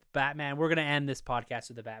ended with Batman, we're going to end this podcast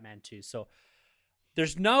with The Batman too. So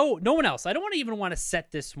there's no one else. I don't even want to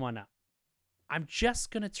set this one up. I'm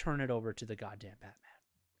just going to turn it over to the goddamn Batman.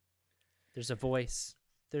 There's a voice.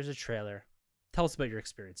 There's a trailer. Tell us about your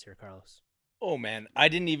experience here, Carlos. Oh, man. I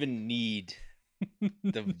didn't even need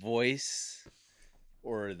the voice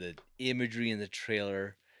or the imagery in the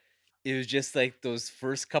trailer. It was just like those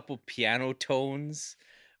first couple piano tones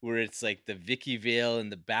where it's like the Vicky Vale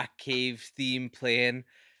and the Batcave theme playing.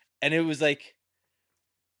 And it was like,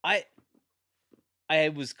 I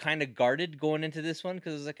was kind of guarded going into this one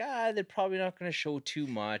because I was like, they're probably not going to show too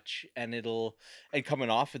much. And coming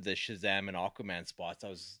off of the Shazam and Aquaman spots, I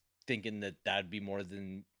was thinking that that'd be more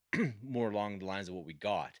along the lines of what we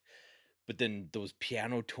got. But then those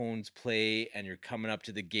piano tones play and you're coming up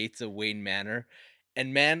to the gates of Wayne Manor.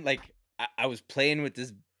 And man, like I was playing with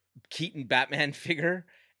this Keaton Batman figure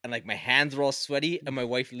and like my hands were all sweaty and my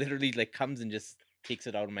wife literally like comes and just takes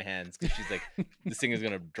it out of my hands because she's like, this thing is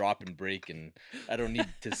going to drop and break and I don't need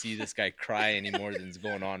to see this guy cry any more than's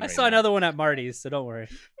going on I right saw now. another one at Marty's, so don't worry.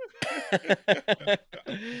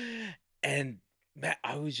 And man,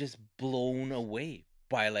 I was just blown away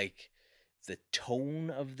by like the tone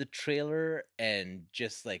of the trailer and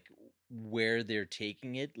just like where they're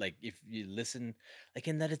taking it. Like if you listen, like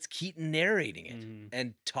in that it's Keaton narrating it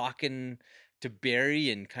and talking to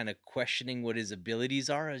Barry and kind of questioning what his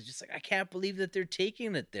abilities are. I was just like, I can't believe that they're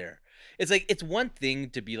taking it there. It's like, it's one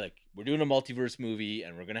thing to be like, we're doing a multiverse movie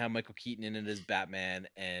and we're going to have Michael Keaton in it as Batman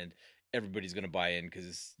and everybody's going to buy in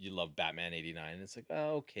because you love Batman 89. It's like,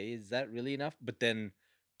 oh, okay, is that really enough? But then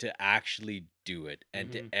to actually do it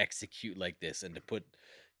and to execute like this and to put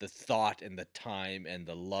the thought and the time and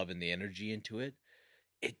the love and the energy into it,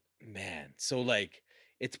 man. So like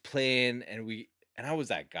it's playing and I was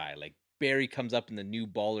that guy. Like Barry comes up in the new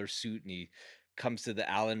baller suit and he comes to the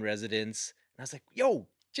Allen residence and I was like, yo,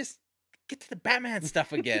 just get to the Batman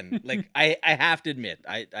stuff again. Like I have to admit,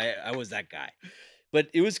 I was that guy. But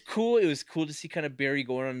it was cool. It was cool to see kind of Barry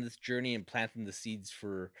going on this journey and planting the seeds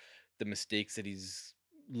for the mistakes that he's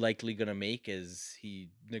likely going to make as he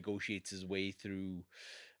negotiates his way through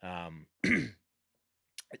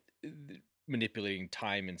manipulating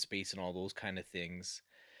time and space and all those kind of things.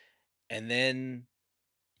 And then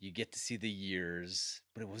you get to see the years,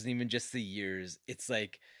 but it wasn't even just the years. It's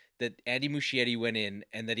like that Andy Muschietti went in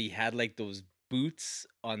and that he had like those boots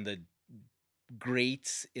on the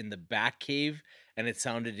grates in the Batcave, and it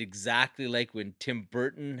sounded exactly like when Tim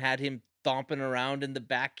Burton had him thomping around in the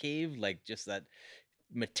Batcave, like just that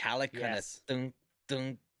metallic kind of thunk,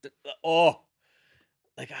 thunk, thunk. Oh,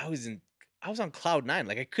 like I was on cloud nine.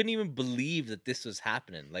 Like I couldn't even believe that this was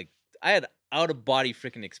happening. Like I had out of body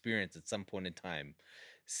freaking experience at some point in time,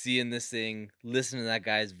 seeing this thing, listening to that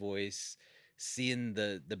guy's voice, seeing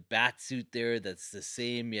the bat suit there that's the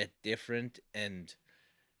same yet different, and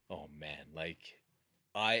oh man, like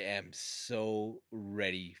I am so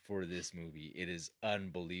ready for this movie. It is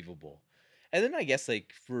unbelievable. And then I guess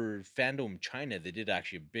like for Fandom China, they did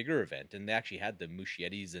actually a bigger event, and they actually had the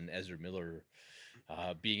Muschiettis and Ezra Miller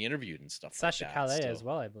being interviewed and stuff. Sasha like that. Calais as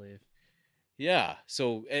well, I believe. Yeah.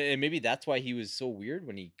 So and maybe that's why he was so weird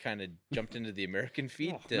when he kind of jumped into the American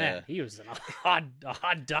feed. Oh, man, he was a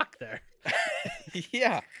hot duck there.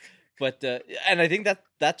 Yeah. But and I think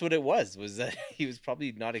that's what it was that he was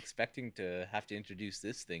probably not expecting to have to introduce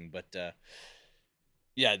this thing. But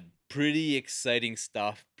yeah, pretty exciting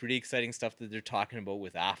stuff. Pretty exciting stuff that they're talking about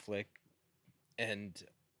with Affleck. And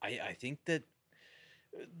I think that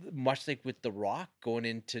much like with The Rock going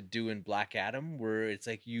into doing Black Adam, where it's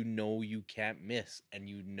like you can't miss and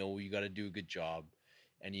you got to do a good job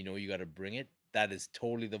and you got to bring it. That is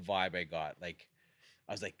totally the vibe I got. Like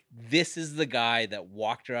I was like, this is the guy that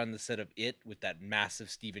walked around the set of It with that massive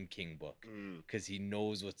Stephen King book because he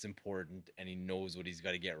knows what's important and he knows what he's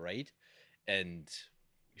got to get right. And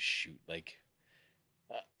shoot, like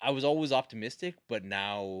I was always optimistic, but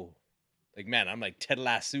now, like, man, I'm like Ted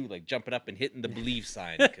Lasso, like jumping up and hitting the believe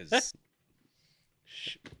sign because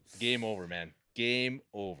game over, man. Game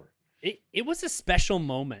over. It was a special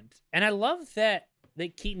moment. And I love that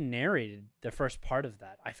that Keaton narrated the first part of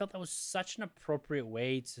that. I felt that was such an appropriate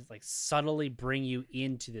way to like subtly bring you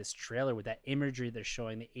into this trailer with that imagery they're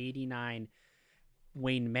showing, the 89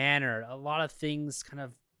 Wayne Manor, a lot of things kind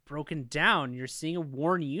of broken down. You're seeing a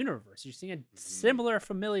worn universe. You're seeing a similar,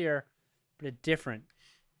 familiar, but a different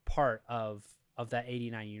part of that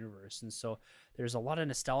 89 universe. And so there's a lot of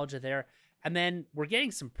nostalgia there. And then we're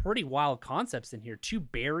getting some pretty wild concepts in here. 2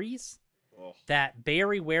 Barrys. Oh. That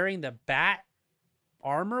Barry wearing the bat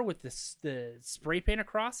armor with the spray paint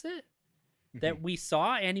across it that we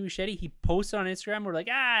saw. Andy Muschietti, he posted on Instagram. We're like,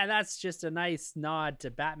 that's just a nice nod to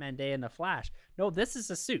Batman Day and the Flash. No, this is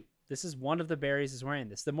a suit. This is one of the Barrys is wearing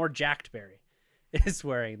this. The more jacked Barry is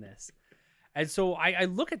wearing this. And so I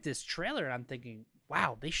look at this trailer and I'm thinking,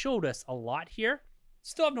 wow, they showed us a lot here.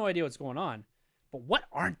 Still have no idea what's going on. But what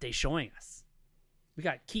aren't they showing us? We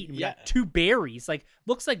got Keaton. We got 2 Barrys. Like,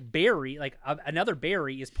 looks like Barry, like another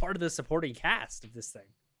Barry, is part of the supporting cast of this thing.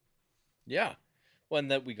 Yeah. Well, and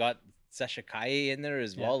that we got Sasha Kaye in there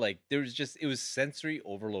as well. Like, there was just, it was sensory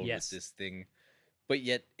overload with this thing. But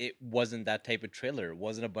yet, it wasn't that type of trailer. It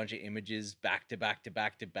wasn't a bunch of images back to back to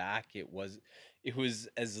back to back. It was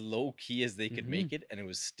as low key as they could make it, and it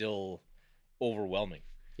was still overwhelming.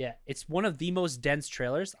 Yeah, it's one of the most dense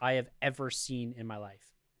trailers I have ever seen in my life.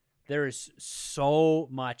 There is so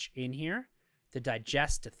much in here to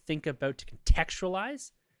digest, to think about, to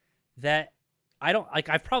contextualize that I don't like.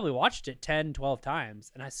 I've probably watched it 10, 12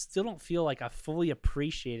 times, and I still don't feel like I fully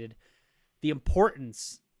appreciated the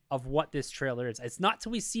importance of what this trailer is. It's not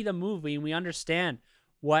till we see the movie and we understand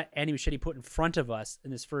what Andy Muschietti put in front of us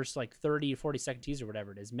in this first like 30, 40-second teaser,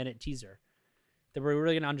 whatever it is, minute teaser, that we're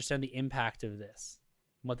really going to understand the impact of this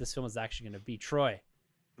and what this film is actually going to be. Troy,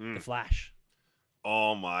 The Flash.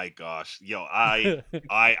 Oh my gosh. Yo,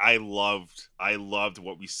 I loved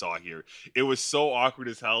what we saw here. It was so awkward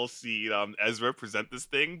as hell seeing Ezra present this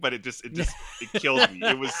thing, but it kills me.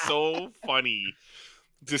 It was so funny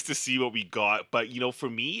just to see what we got. But for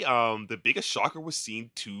me, the biggest shocker was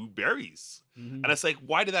seeing 2 Barrys. And it's like,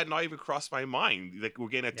 why did that not even cross my mind? Like, we're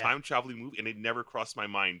getting a time traveling movie and it never crossed my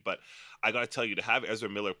mind. But I gotta tell you, to have Ezra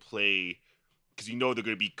Miller play, because they're going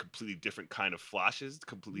to be completely different kind of Flashes,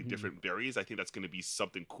 completely different Barrys. I think that's going to be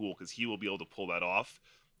something cool because he will be able to pull that off.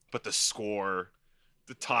 But the score,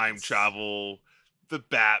 the time travel, the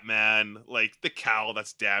Batman, like the cowl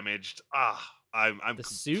that's damaged. I'm the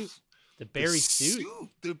suit, the Barry suit,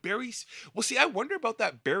 the Barry. Well, see, I wonder about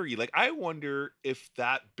that Barry. Like, I wonder if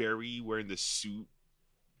that Barry wearing the suit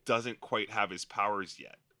doesn't quite have his powers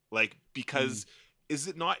yet. Like, because is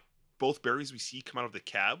it not both Barrys we see come out of the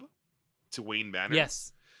cab to Wayne Manor?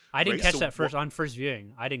 Yes. I didn't catch that on first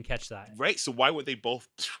viewing. I didn't catch that. Right. So why would they both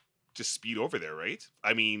just speed over there, right?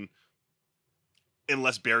 I mean,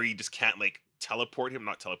 unless Barry just can't like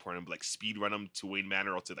not teleport him, but like speed run him to Wayne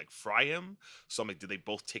Manor or to like fry him. So I'm like, did they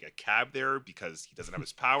both take a cab there because he doesn't have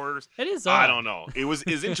his powers? It is I odd. don't know.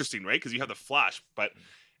 Is interesting, right? Because you have the Flash, but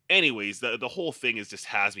anyways, the whole thing just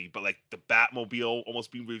has me. But like the Batmobile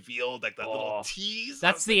almost being revealed, like that little tease.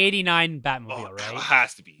 That's the 89 Batmobile, right? It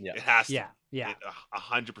has to be. Yeah. It has to. Yeah, be. yeah.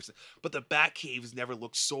 100%. But the Batcaves never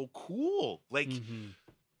looked so cool. Like,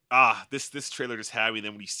 this trailer just had me. And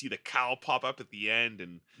then when you see the cowl pop up at the end,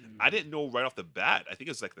 and I didn't know right off the bat. I think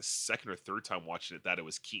it was like the second or third time watching it that it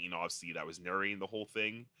was Keaton, obviously, that was narrating the whole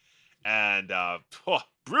thing. And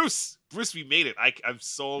Bruce, we made it. I'm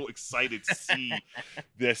so excited to see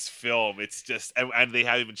this film. It's just, and they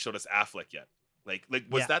haven't even showed us Affleck yet. Like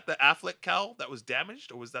was that the Affleck cowl that was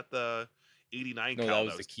damaged, or was that the 89 cowl? No, that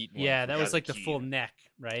was the Keaton one. Yeah, that was like the full neck,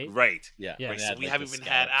 right? Right. Yeah. Right. So we haven't even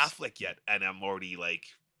had Affleck yet, and I'm already like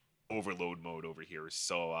overload mode over here.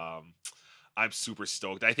 So I'm super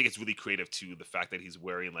stoked. I think it's really creative too, the fact that he's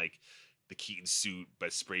wearing like the Keaton suit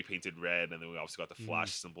but spray painted red, and then we also got the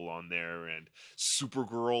Flash symbol on there, and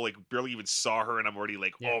Supergirl, like barely even saw her and I'm already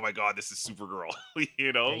like, oh my god, this is Supergirl.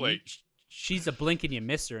 Like she's a blink and you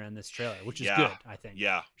miss her in this trailer, which is good, I think.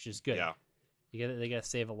 Yeah. Which is good. Yeah. They gotta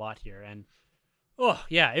save a lot here. And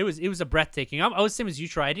it was a breathtaking. I was the same as you,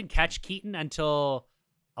 Troy. I didn't catch Keaton until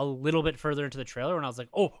a little bit further into the trailer when I was like,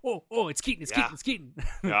 oh, it's Keaton, it's Keaton.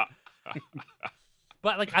 Yeah.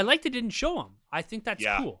 But like I liked it didn't show him. I think that's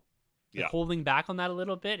cool. Like, Yeah. holding back on that a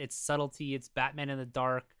little bit. It's subtlety. It's Batman in the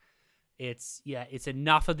dark. It's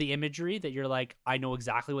enough of the imagery that you're like, I know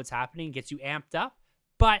exactly what's happening. Gets you amped up,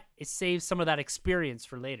 but it saves some of that experience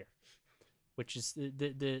for later, which is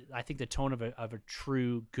the I think the tone of a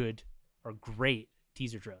true good or great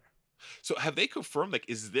teaser trailer. So have they confirmed, like,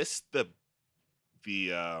 is this the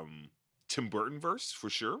Tim Burton verse for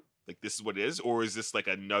sure? Like, this is what it is, or is this like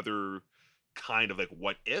another kind of like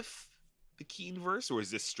what if the Keaton verse, or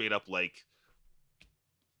is this straight up like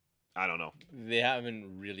I don't know. They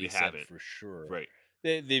haven't really They said haven't. for sure. Right.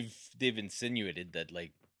 They've insinuated that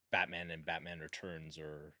like Batman and Batman Returns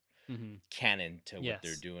are Mm-hmm. canon to what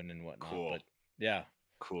they're Yes. doing and whatnot. Cool. But yeah,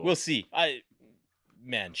 Cool. we'll see.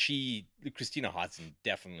 Christina Hodson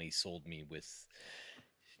definitely sold me with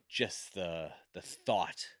just the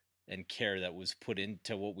thought and care that was put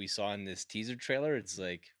into what we saw in this teaser trailer. It's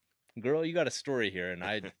like, girl, you got a story here, and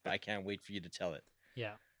I can't wait for you to tell it.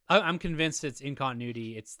 Yeah. I'm convinced it's in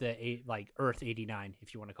continuity. It's the Earth 89,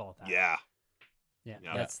 if you want to call it that. Yeah. Yeah.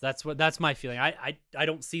 Yeah. That's my feeling. I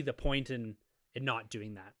don't see the point in not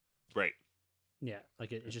doing that. Right. Yeah.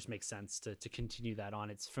 Like it just makes sense to continue that on.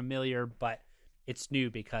 It's familiar, but it's new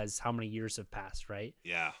because how many years have passed, right?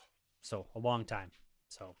 Yeah. So a long time.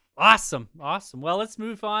 So awesome. Well, let's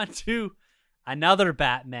move on to another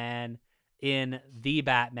Batman in The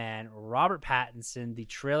Batman, Robert Pattinson, the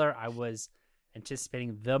trailer I was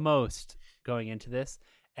anticipating the most going into this.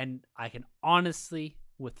 And I can honestly,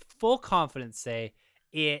 with full confidence, say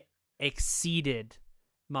it exceeded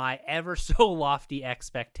my ever so lofty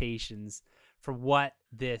expectations for what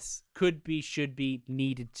this could be, should be,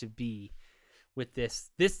 needed to be with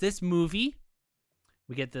this movie.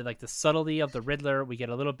 We get the subtlety of the Riddler. We get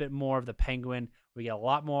a little bit more of the Penguin. We get a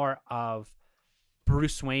lot more of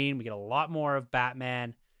Bruce Wayne. We get a lot more of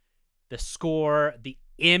Batman. The score, the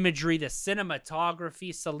imagery, the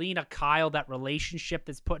cinematography, Selena Kyle, that relationship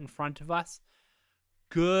that's put in front of us.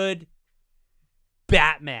 Good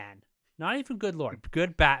Batman. Not even good Lord.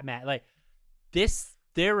 Good Batman. Like this,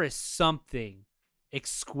 there is something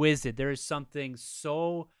exquisite. There is something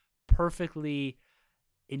so perfectly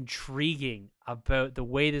intriguing about the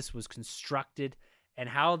way this was constructed and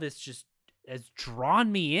how this just has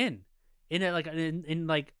drawn me in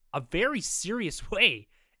a very serious way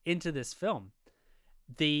into this film.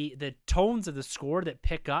 The tones of the score that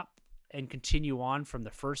pick up and continue on from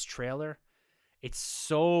the first trailer, it's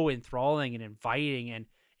so enthralling and inviting and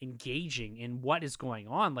engaging in what is going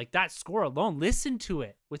on. Like that score alone, listen to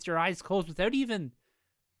it with your eyes closed without even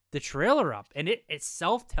the trailer up, and it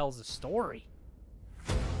itself tells a story.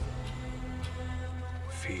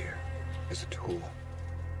 Fear is a tool.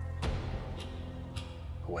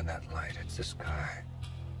 But when that light hits the sky,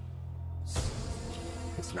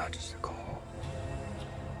 it's not just a call.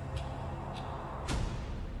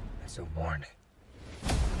 It's a warning.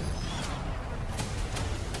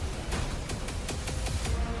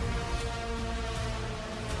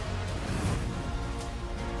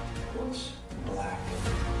 What's black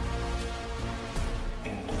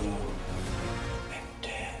and blue and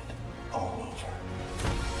dead all over?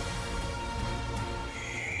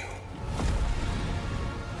 You.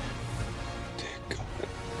 Take it.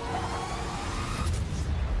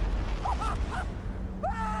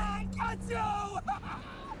 I got you!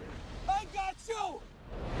 I got you!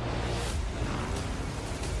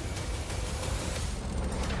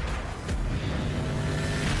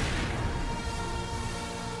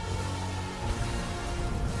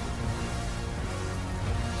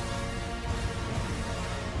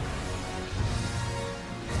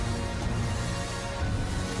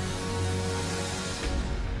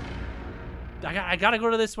 I gotta go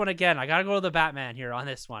to this one again. I gotta go to the Batman here on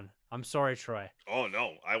this one. I'm sorry, Troy. Oh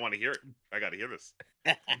no, I want to hear it. I got to hear this.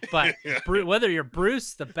 But whether you're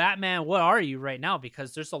Bruce, the Batman, what are you right now?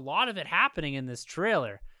 Because there's a lot of it happening in this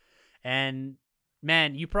trailer. And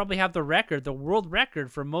man, you probably have the world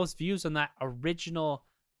record for most views on that original,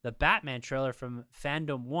 the Batman trailer from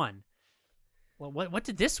Fandome 1. Well, what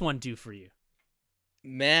did this one do for you?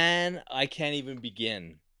 Man, I can't even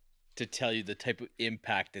begin to tell you the type of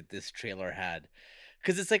impact that this trailer had,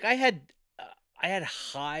 because it's like I had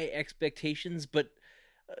high expectations, but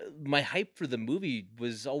my hype for the movie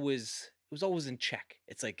was always in check.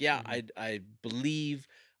 It's like, yeah, I believe,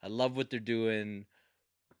 I love what they're doing,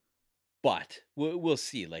 but we'll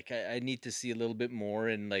see. Like I need to see a little bit more,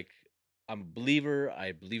 and like I'm a believer.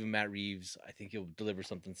 I believe in Matt Reeves. I think he'll deliver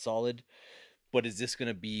something solid. But is this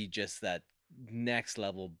gonna be just that next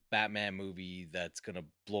level Batman movie that's gonna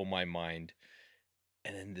blow my mind?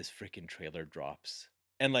 And then this freaking trailer drops,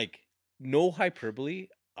 and like, no hyperbole,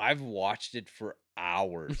 I've watched it for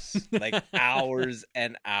hours, like hours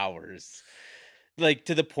and hours, like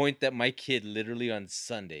to the point that my kid literally on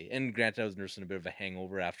Sunday, and granted I was nursing a bit of a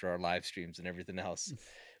hangover after our live streams and everything else,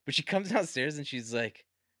 but she comes downstairs and she's like,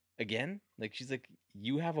 again, like she's like,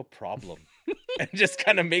 you have a problem. And just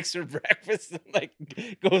kind of makes her breakfast and like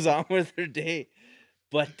goes on with her day.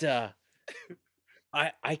 But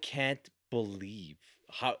I can't believe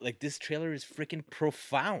how like this trailer is freaking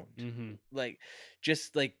profound. Mm-hmm. Like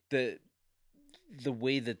just like the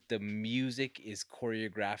way that the music is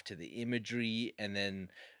choreographed to the imagery, and then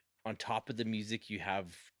on top of the music, you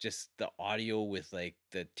have just the audio with like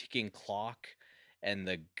the ticking clock and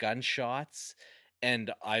the gunshots.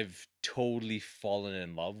 And I've totally fallen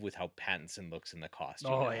in love with how Pattinson looks in the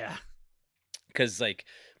costume Oh now. yeah. Because like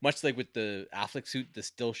much like with the Affleck suit, the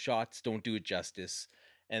still shots don't do it justice.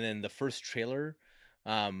 And then the first trailer,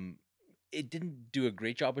 um, it didn't do a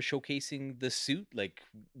great job of showcasing the suit. Like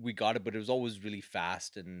we got it, but it was always really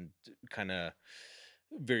fast and kind of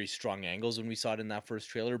very strong angles when we saw it in that first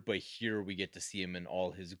trailer. But here we get to see him in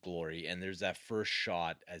all his glory. And there's that first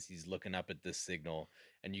shot as he's looking up at this signal,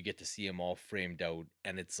 and you get to see him all framed out.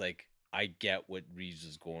 And it's like, I get what Reeves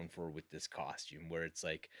is going for with this costume, where it's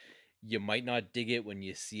like, you might not dig it when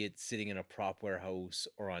you see it sitting in a prop warehouse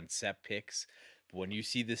or on set pics, but when you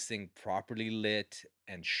see this thing properly lit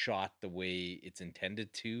and shot the way it's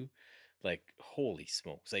intended to, like holy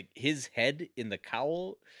smokes! Like his head in the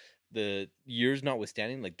cowl, the years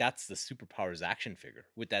notwithstanding, like that's the superpowers action figure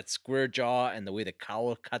with that square jaw and the way the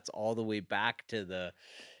cowl cuts all the way back to the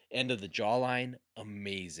end of the jawline.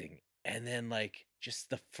 Amazing. And then like just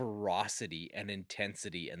the ferocity and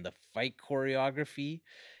intensity and the fight choreography,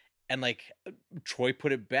 and like Troy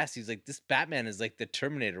put it best. He's like, this Batman is like the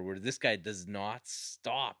Terminator, where this guy does not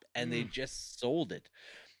stop. And they just sold it.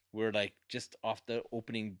 Where like just off the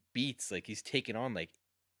opening beats, like he's taking on like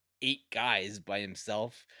 8 guys by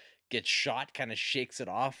himself, gets shot, kind of shakes it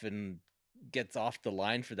off, and gets off the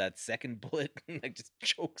line for that second bullet, and like just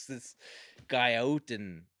chokes this guy out.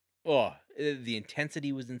 And the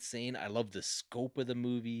intensity was insane. I love the scope of the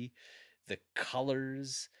movie, the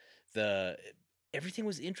colors, the everything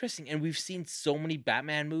was interesting. And we've seen so many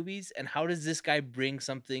Batman movies, and how does this guy bring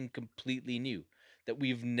something completely new that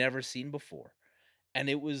we've never seen before? And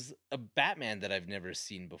it was a Batman that I've never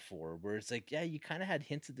seen before, where it's like, yeah, you kind of had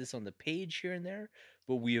hints of this on the page here and there,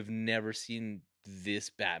 but we have never seen this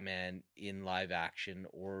Batman in live action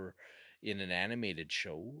or in an animated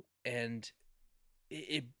show. And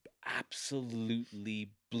it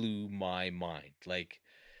absolutely blew my mind. Like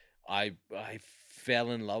I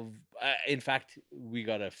fell in love. In fact, we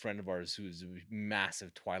got a friend of ours who's a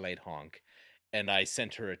massive Twilight honk, and I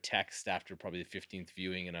sent her a text after probably the 15th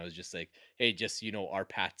viewing, and I was just like, "Hey, just so you know, our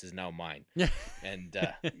Pats is now mine." And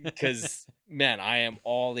because man, I am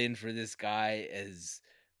all in for this guy as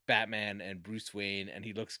Batman and Bruce Wayne, and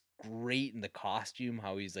he looks great in the costume.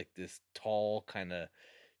 How he's like this tall, kind of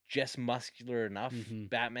just muscular enough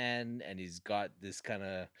Batman, and he's got this kind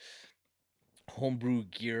of homebrew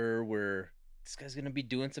gear where this guy's gonna be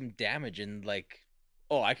doing some damage. And like,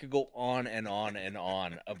 oh, I could go on and on and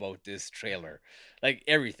on about this trailer, like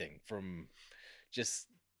everything from just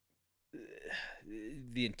uh,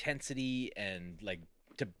 the intensity and like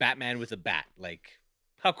to Batman with a bat. Like,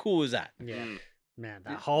 how cool is that? Yeah. Mm. Man,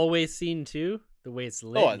 that hallway scene too, the way it's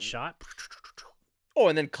lit Oh, and shot. oh,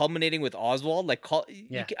 and then culminating with Oswald, like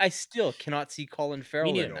Yeah. I still cannot see Colin Me Farrell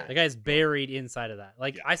in neither. that. The guy's buried inside of that.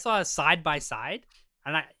 Like Yeah. I saw a side by side,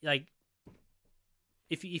 and I like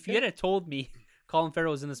if you had told me Colin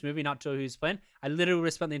Farrell was in this movie, not to who he was playing, I literally would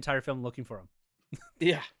have spent the entire film looking for him.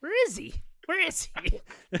 Yeah. Where is he? Where is he?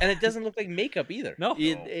 And it doesn't look like makeup either. No.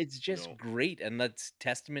 It's just great, and that's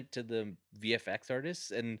testament to the VFX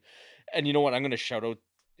artists. And you know what? I'm gonna shout out.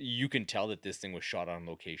 You can tell that this thing was shot on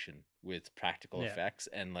location with practical Yeah. effects,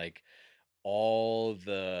 and like all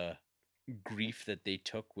the grief that they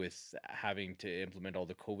took with having to implement all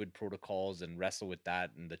the COVID protocols and wrestle with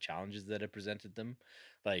that and the challenges that it presented them.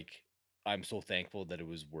 Like, I'm so thankful that it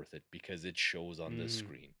was worth it, because it shows on the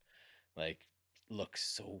screen. Like, looks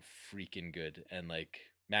so freaking good. And like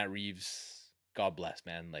Matt Reeves, God bless,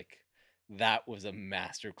 man. Like, that was a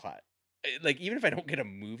master class. Like, even if I don't get a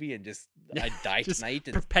movie and just I die Just tonight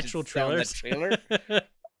and perpetual just sell that trailers. trailer,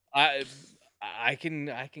 I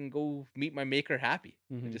can go meet my maker happy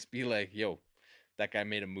and just be like, yo, that guy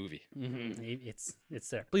made a movie. It's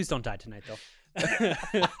there. Please don't die tonight, though.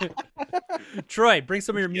 Troy, bring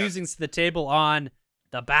some of your musings to the table on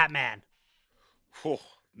the Batman. Oh,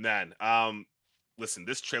 man. Listen,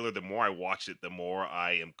 this trailer, the more I watch it, the more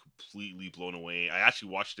I am completely blown away. I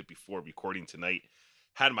actually watched it before recording tonight.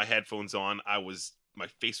 Had my headphones on. My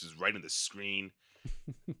face was right in the screen.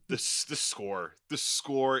 The score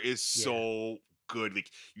is so good.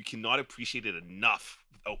 Like, you cannot appreciate it enough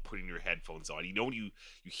without putting your headphones on. You know, when you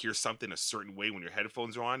hear something a certain way when your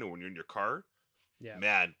headphones are on or when you're in your car. Yeah,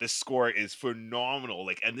 Man, this score is phenomenal.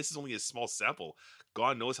 Like, and this is only a small sample.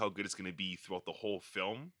 God knows how good it's going to be throughout the whole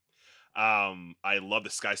film. I love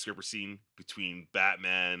the skyscraper scene between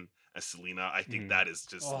Batman and Selena. I think that is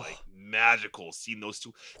just like magical, seeing those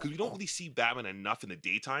two, because we don't really see Batman enough in the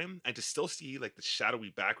daytime, and to still see like the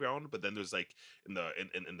shadowy background, but then there's like in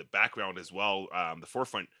the background as well, the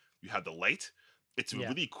forefront, you have the light. It's a Yeah.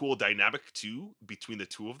 really cool dynamic too between the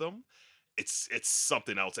two of them. It's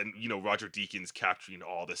something else, and Roger Deakins capturing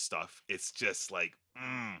all this stuff. It's just like,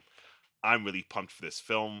 I'm really pumped for this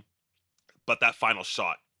film. But that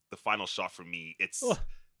the final shot for me, Oh.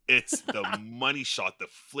 it's the money shot, the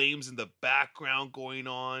flames in the background going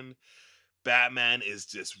on. Batman is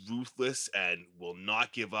just ruthless and will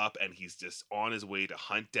not give up, and he's just on his way to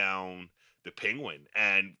hunt down the Penguin.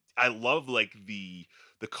 And I love like the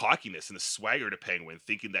cockiness and the swagger to Penguin,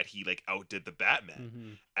 thinking that he like outdid the Batman.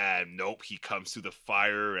 Mhm. And nope, he comes through the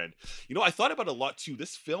fire. And I thought about it a lot too.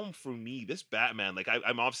 This film for me, this Batman, like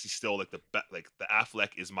I'm obviously still like the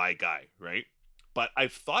Affleck is my guy, right? But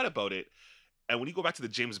I've thought about it, and when you go back to the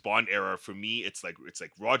James Bond era, for me, it's like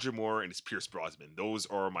Roger Moore and it's Pierce Brosnan. Those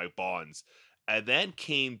are my Bonds. And then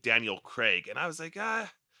came Daniel Craig, and I was like, I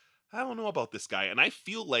don't know about this guy. And I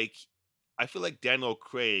feel like Daniel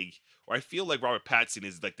Craig, or I feel like Robert Pattinson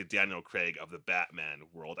is like the Daniel Craig of the Batman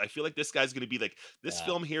world. I feel like this guy's gonna be like this Yeah.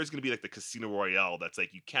 film here is gonna be like the Casino Royale. That's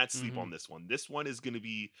like you can't sleep Mhm. on this one. This one is gonna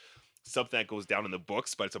be something that goes down in the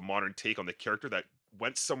books, but it's a modern take on the character that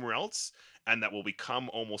went somewhere else and that will become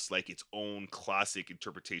almost like its own classic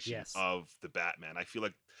interpretation Yes. of the Batman. I feel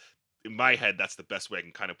like in my head that's the best way I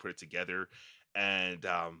can kind of put it together. And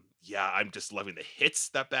yeah, I'm just loving the hits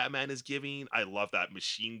that Batman is giving. I love that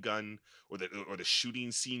machine gun or the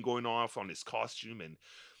shooting scene going off on his costume. And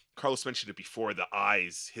Carlos mentioned it before,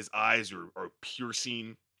 his eyes are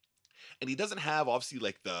piercing, and he doesn't have obviously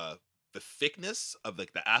like the thickness of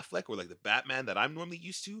like the Affleck or like the Batman that I'm normally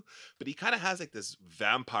used to, but he kind of has like this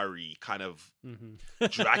vampire-y kind of Mhm.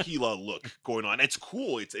 Dracula look going on. It's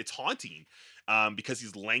cool. It's haunting, because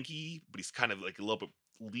he's lanky, but he's kind of like a little bit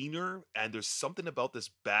leaner. And there's something about this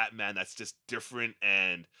Batman that's just different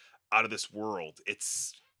and out of this world.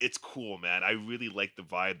 It's cool, man. I really like the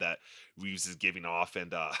vibe that Reeves is giving off.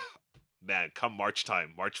 And man, come March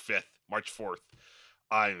time, March 5th, March 4th,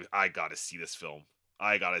 I gotta see this film.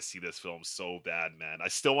 I gotta see this film so bad, man. I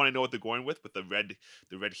still want to know what they're going with the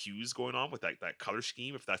red hues going on with that color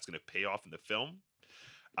scheme, if that's gonna pay off in the film.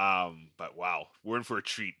 But wow, we're in for a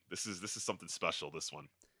treat. This is something special. This one,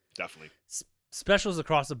 definitely. Specials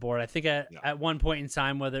across the board. I think Yeah. at one point in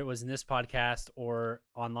time, whether it was in this podcast or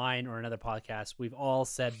online or another podcast, we've all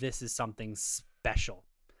said this is something special.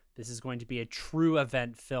 This is going to be a true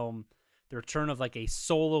event film. The return of like a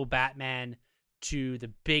solo Batman to the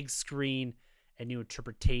big screen, a new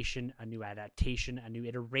interpretation, a new adaptation, a new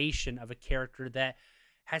iteration of a character that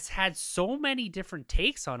has had so many different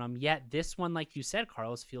takes on him, yet this one, like you said,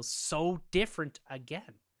 Carlos, feels so different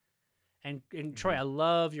again. And Troy, I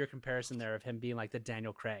love your comparison there of him being like the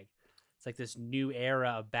Daniel Craig. It's like this new era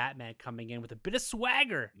of Batman coming in with a bit of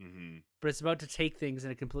swagger, but it's about to take things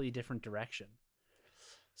in a completely different direction.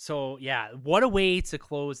 So yeah, what a way to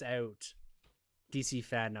close out DC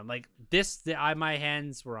Fandome. Like this, my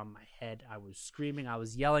hands were on my head. I was screaming. I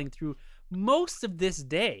was yelling through most of this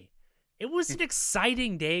day. It was an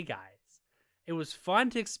exciting day, guys. It was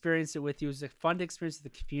fun to experience it with you. It was fun to experience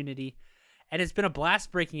the community. And it's been a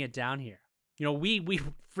blast breaking it down here. We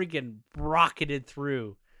freaking rocketed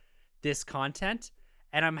through this content.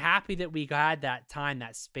 And I'm happy that we had that time,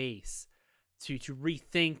 that space to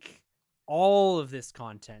rethink all of this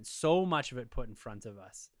content. So much of it put in front of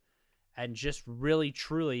us. And just really,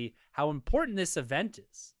 truly how important this event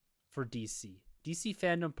is for DC. DC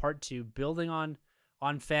Fandome Part 2, building on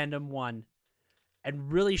Fandom 1,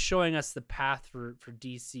 and really showing us the path for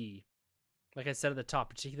DC. Like I said at the top,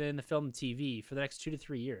 particularly in the film and TV, for the next 2 to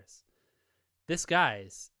 3 years. This,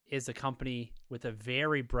 guys, is a company with a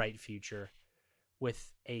very bright future,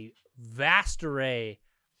 with a vast array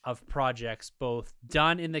of projects, both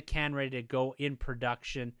done in the can, ready to go in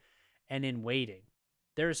production, and in waiting.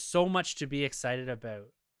 There's so much to be excited about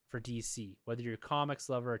for DC, whether you're a comics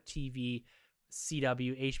lover, TV,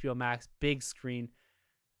 CW, HBO Max, big screen.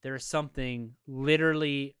 There is something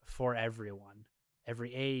literally for everyone,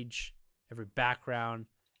 every age, every background,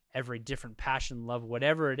 every different passion, love,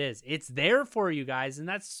 whatever it is. It's there for you guys, and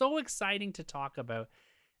that's so exciting to talk about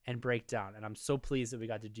and break down. And I'm so pleased that we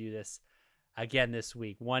got to do this again this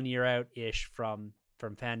week, 1 year out-ish from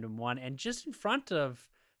Fandom 1, and just in front of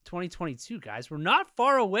 2022, guys. We're not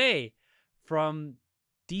far away from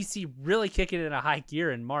DC really kicking it in a high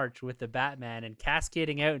gear in March with the Batman and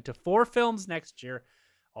cascading out into 4 films next year,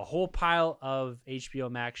 a whole pile of HBO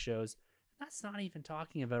Max shows. That's not even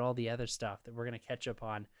talking about all the other stuff that we're going to catch up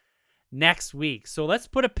on next week. So let's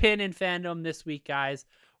put a pin in Fandom this week, guys.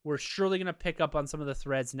 We're surely going to pick up on some of the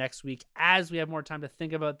threads next week as we have more time to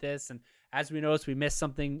think about this. And as we notice, we missed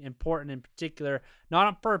something important in particular, not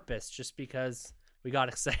on purpose, just because we got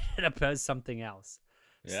excited about something else.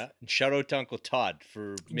 Yeah. And shout out to Uncle Todd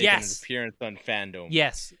for making Yes. an appearance on Fandome.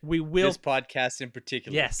 Yes, we will. This podcast in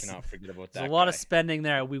particular. Yes. Cannot forget about There's that. a lot guy. of spending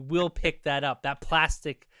there. We will pick that up. That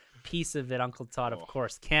plastic piece of it, Uncle Todd, of Oh.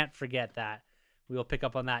 course. Can't forget that. We will pick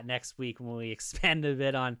up on that next week when we expand a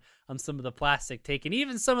bit on some of the plastic take and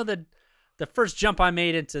even some of the first jump I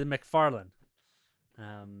made into McFarlane.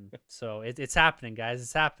 So it's happening, guys.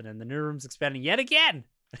 It's happening. The Nerd Room's expanding yet again.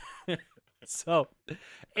 So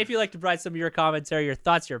if you'd like to provide some of your commentary, your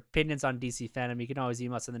thoughts, your opinions on DC Fandome, you can always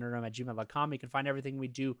email us at thenerdroom@gmail.com. You can find everything we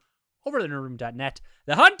do over at thenerdroom.net.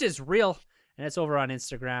 The hunt is real, and it's over on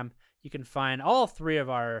Instagram. You can find all three of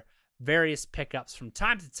our various pickups from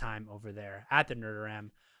time to time over there at the Nerdoram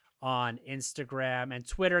on Instagram and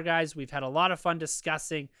Twitter, guys. We've had a lot of fun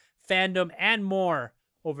discussing fandom and more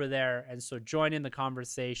over there, and so join in the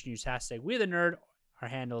conversation. Use hashtag We The Nerd. Our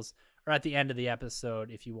handles are at the end of the episode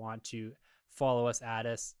if you want to follow us, at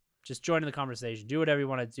us. Just join in the conversation. Do whatever you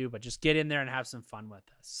want to do, but just get in there and have some fun with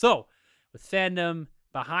us. So, with fandom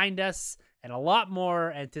behind us and a lot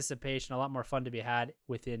more anticipation, a lot more fun to be had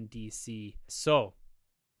within DC. So,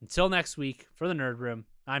 until next week, for the Nerd Room,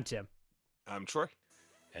 I'm Tim. I'm Troy.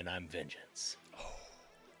 And I'm Vengeance.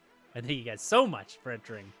 And thank you guys so much for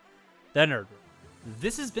entering the Nerd Room.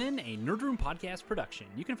 This has been a Nerd Room podcast production.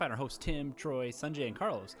 You can find our hosts Tim, Troy, Sanjay, and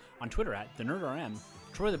Carlos on Twitter at TheNerdRM,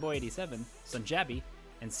 TroyTheBoy87, Sunjabi,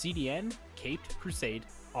 and CDN Caped Crusade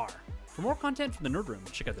R. For more content from the Nerd Room,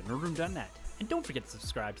 check out thenerdroom.net. And don't forget to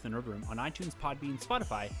subscribe to the Nerd Room on iTunes, Podbean,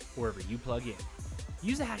 Spotify, or wherever you plug in.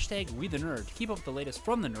 Use the hashtag WeTheNerd to keep up with the latest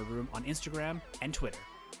from the Nerd Room on Instagram and Twitter.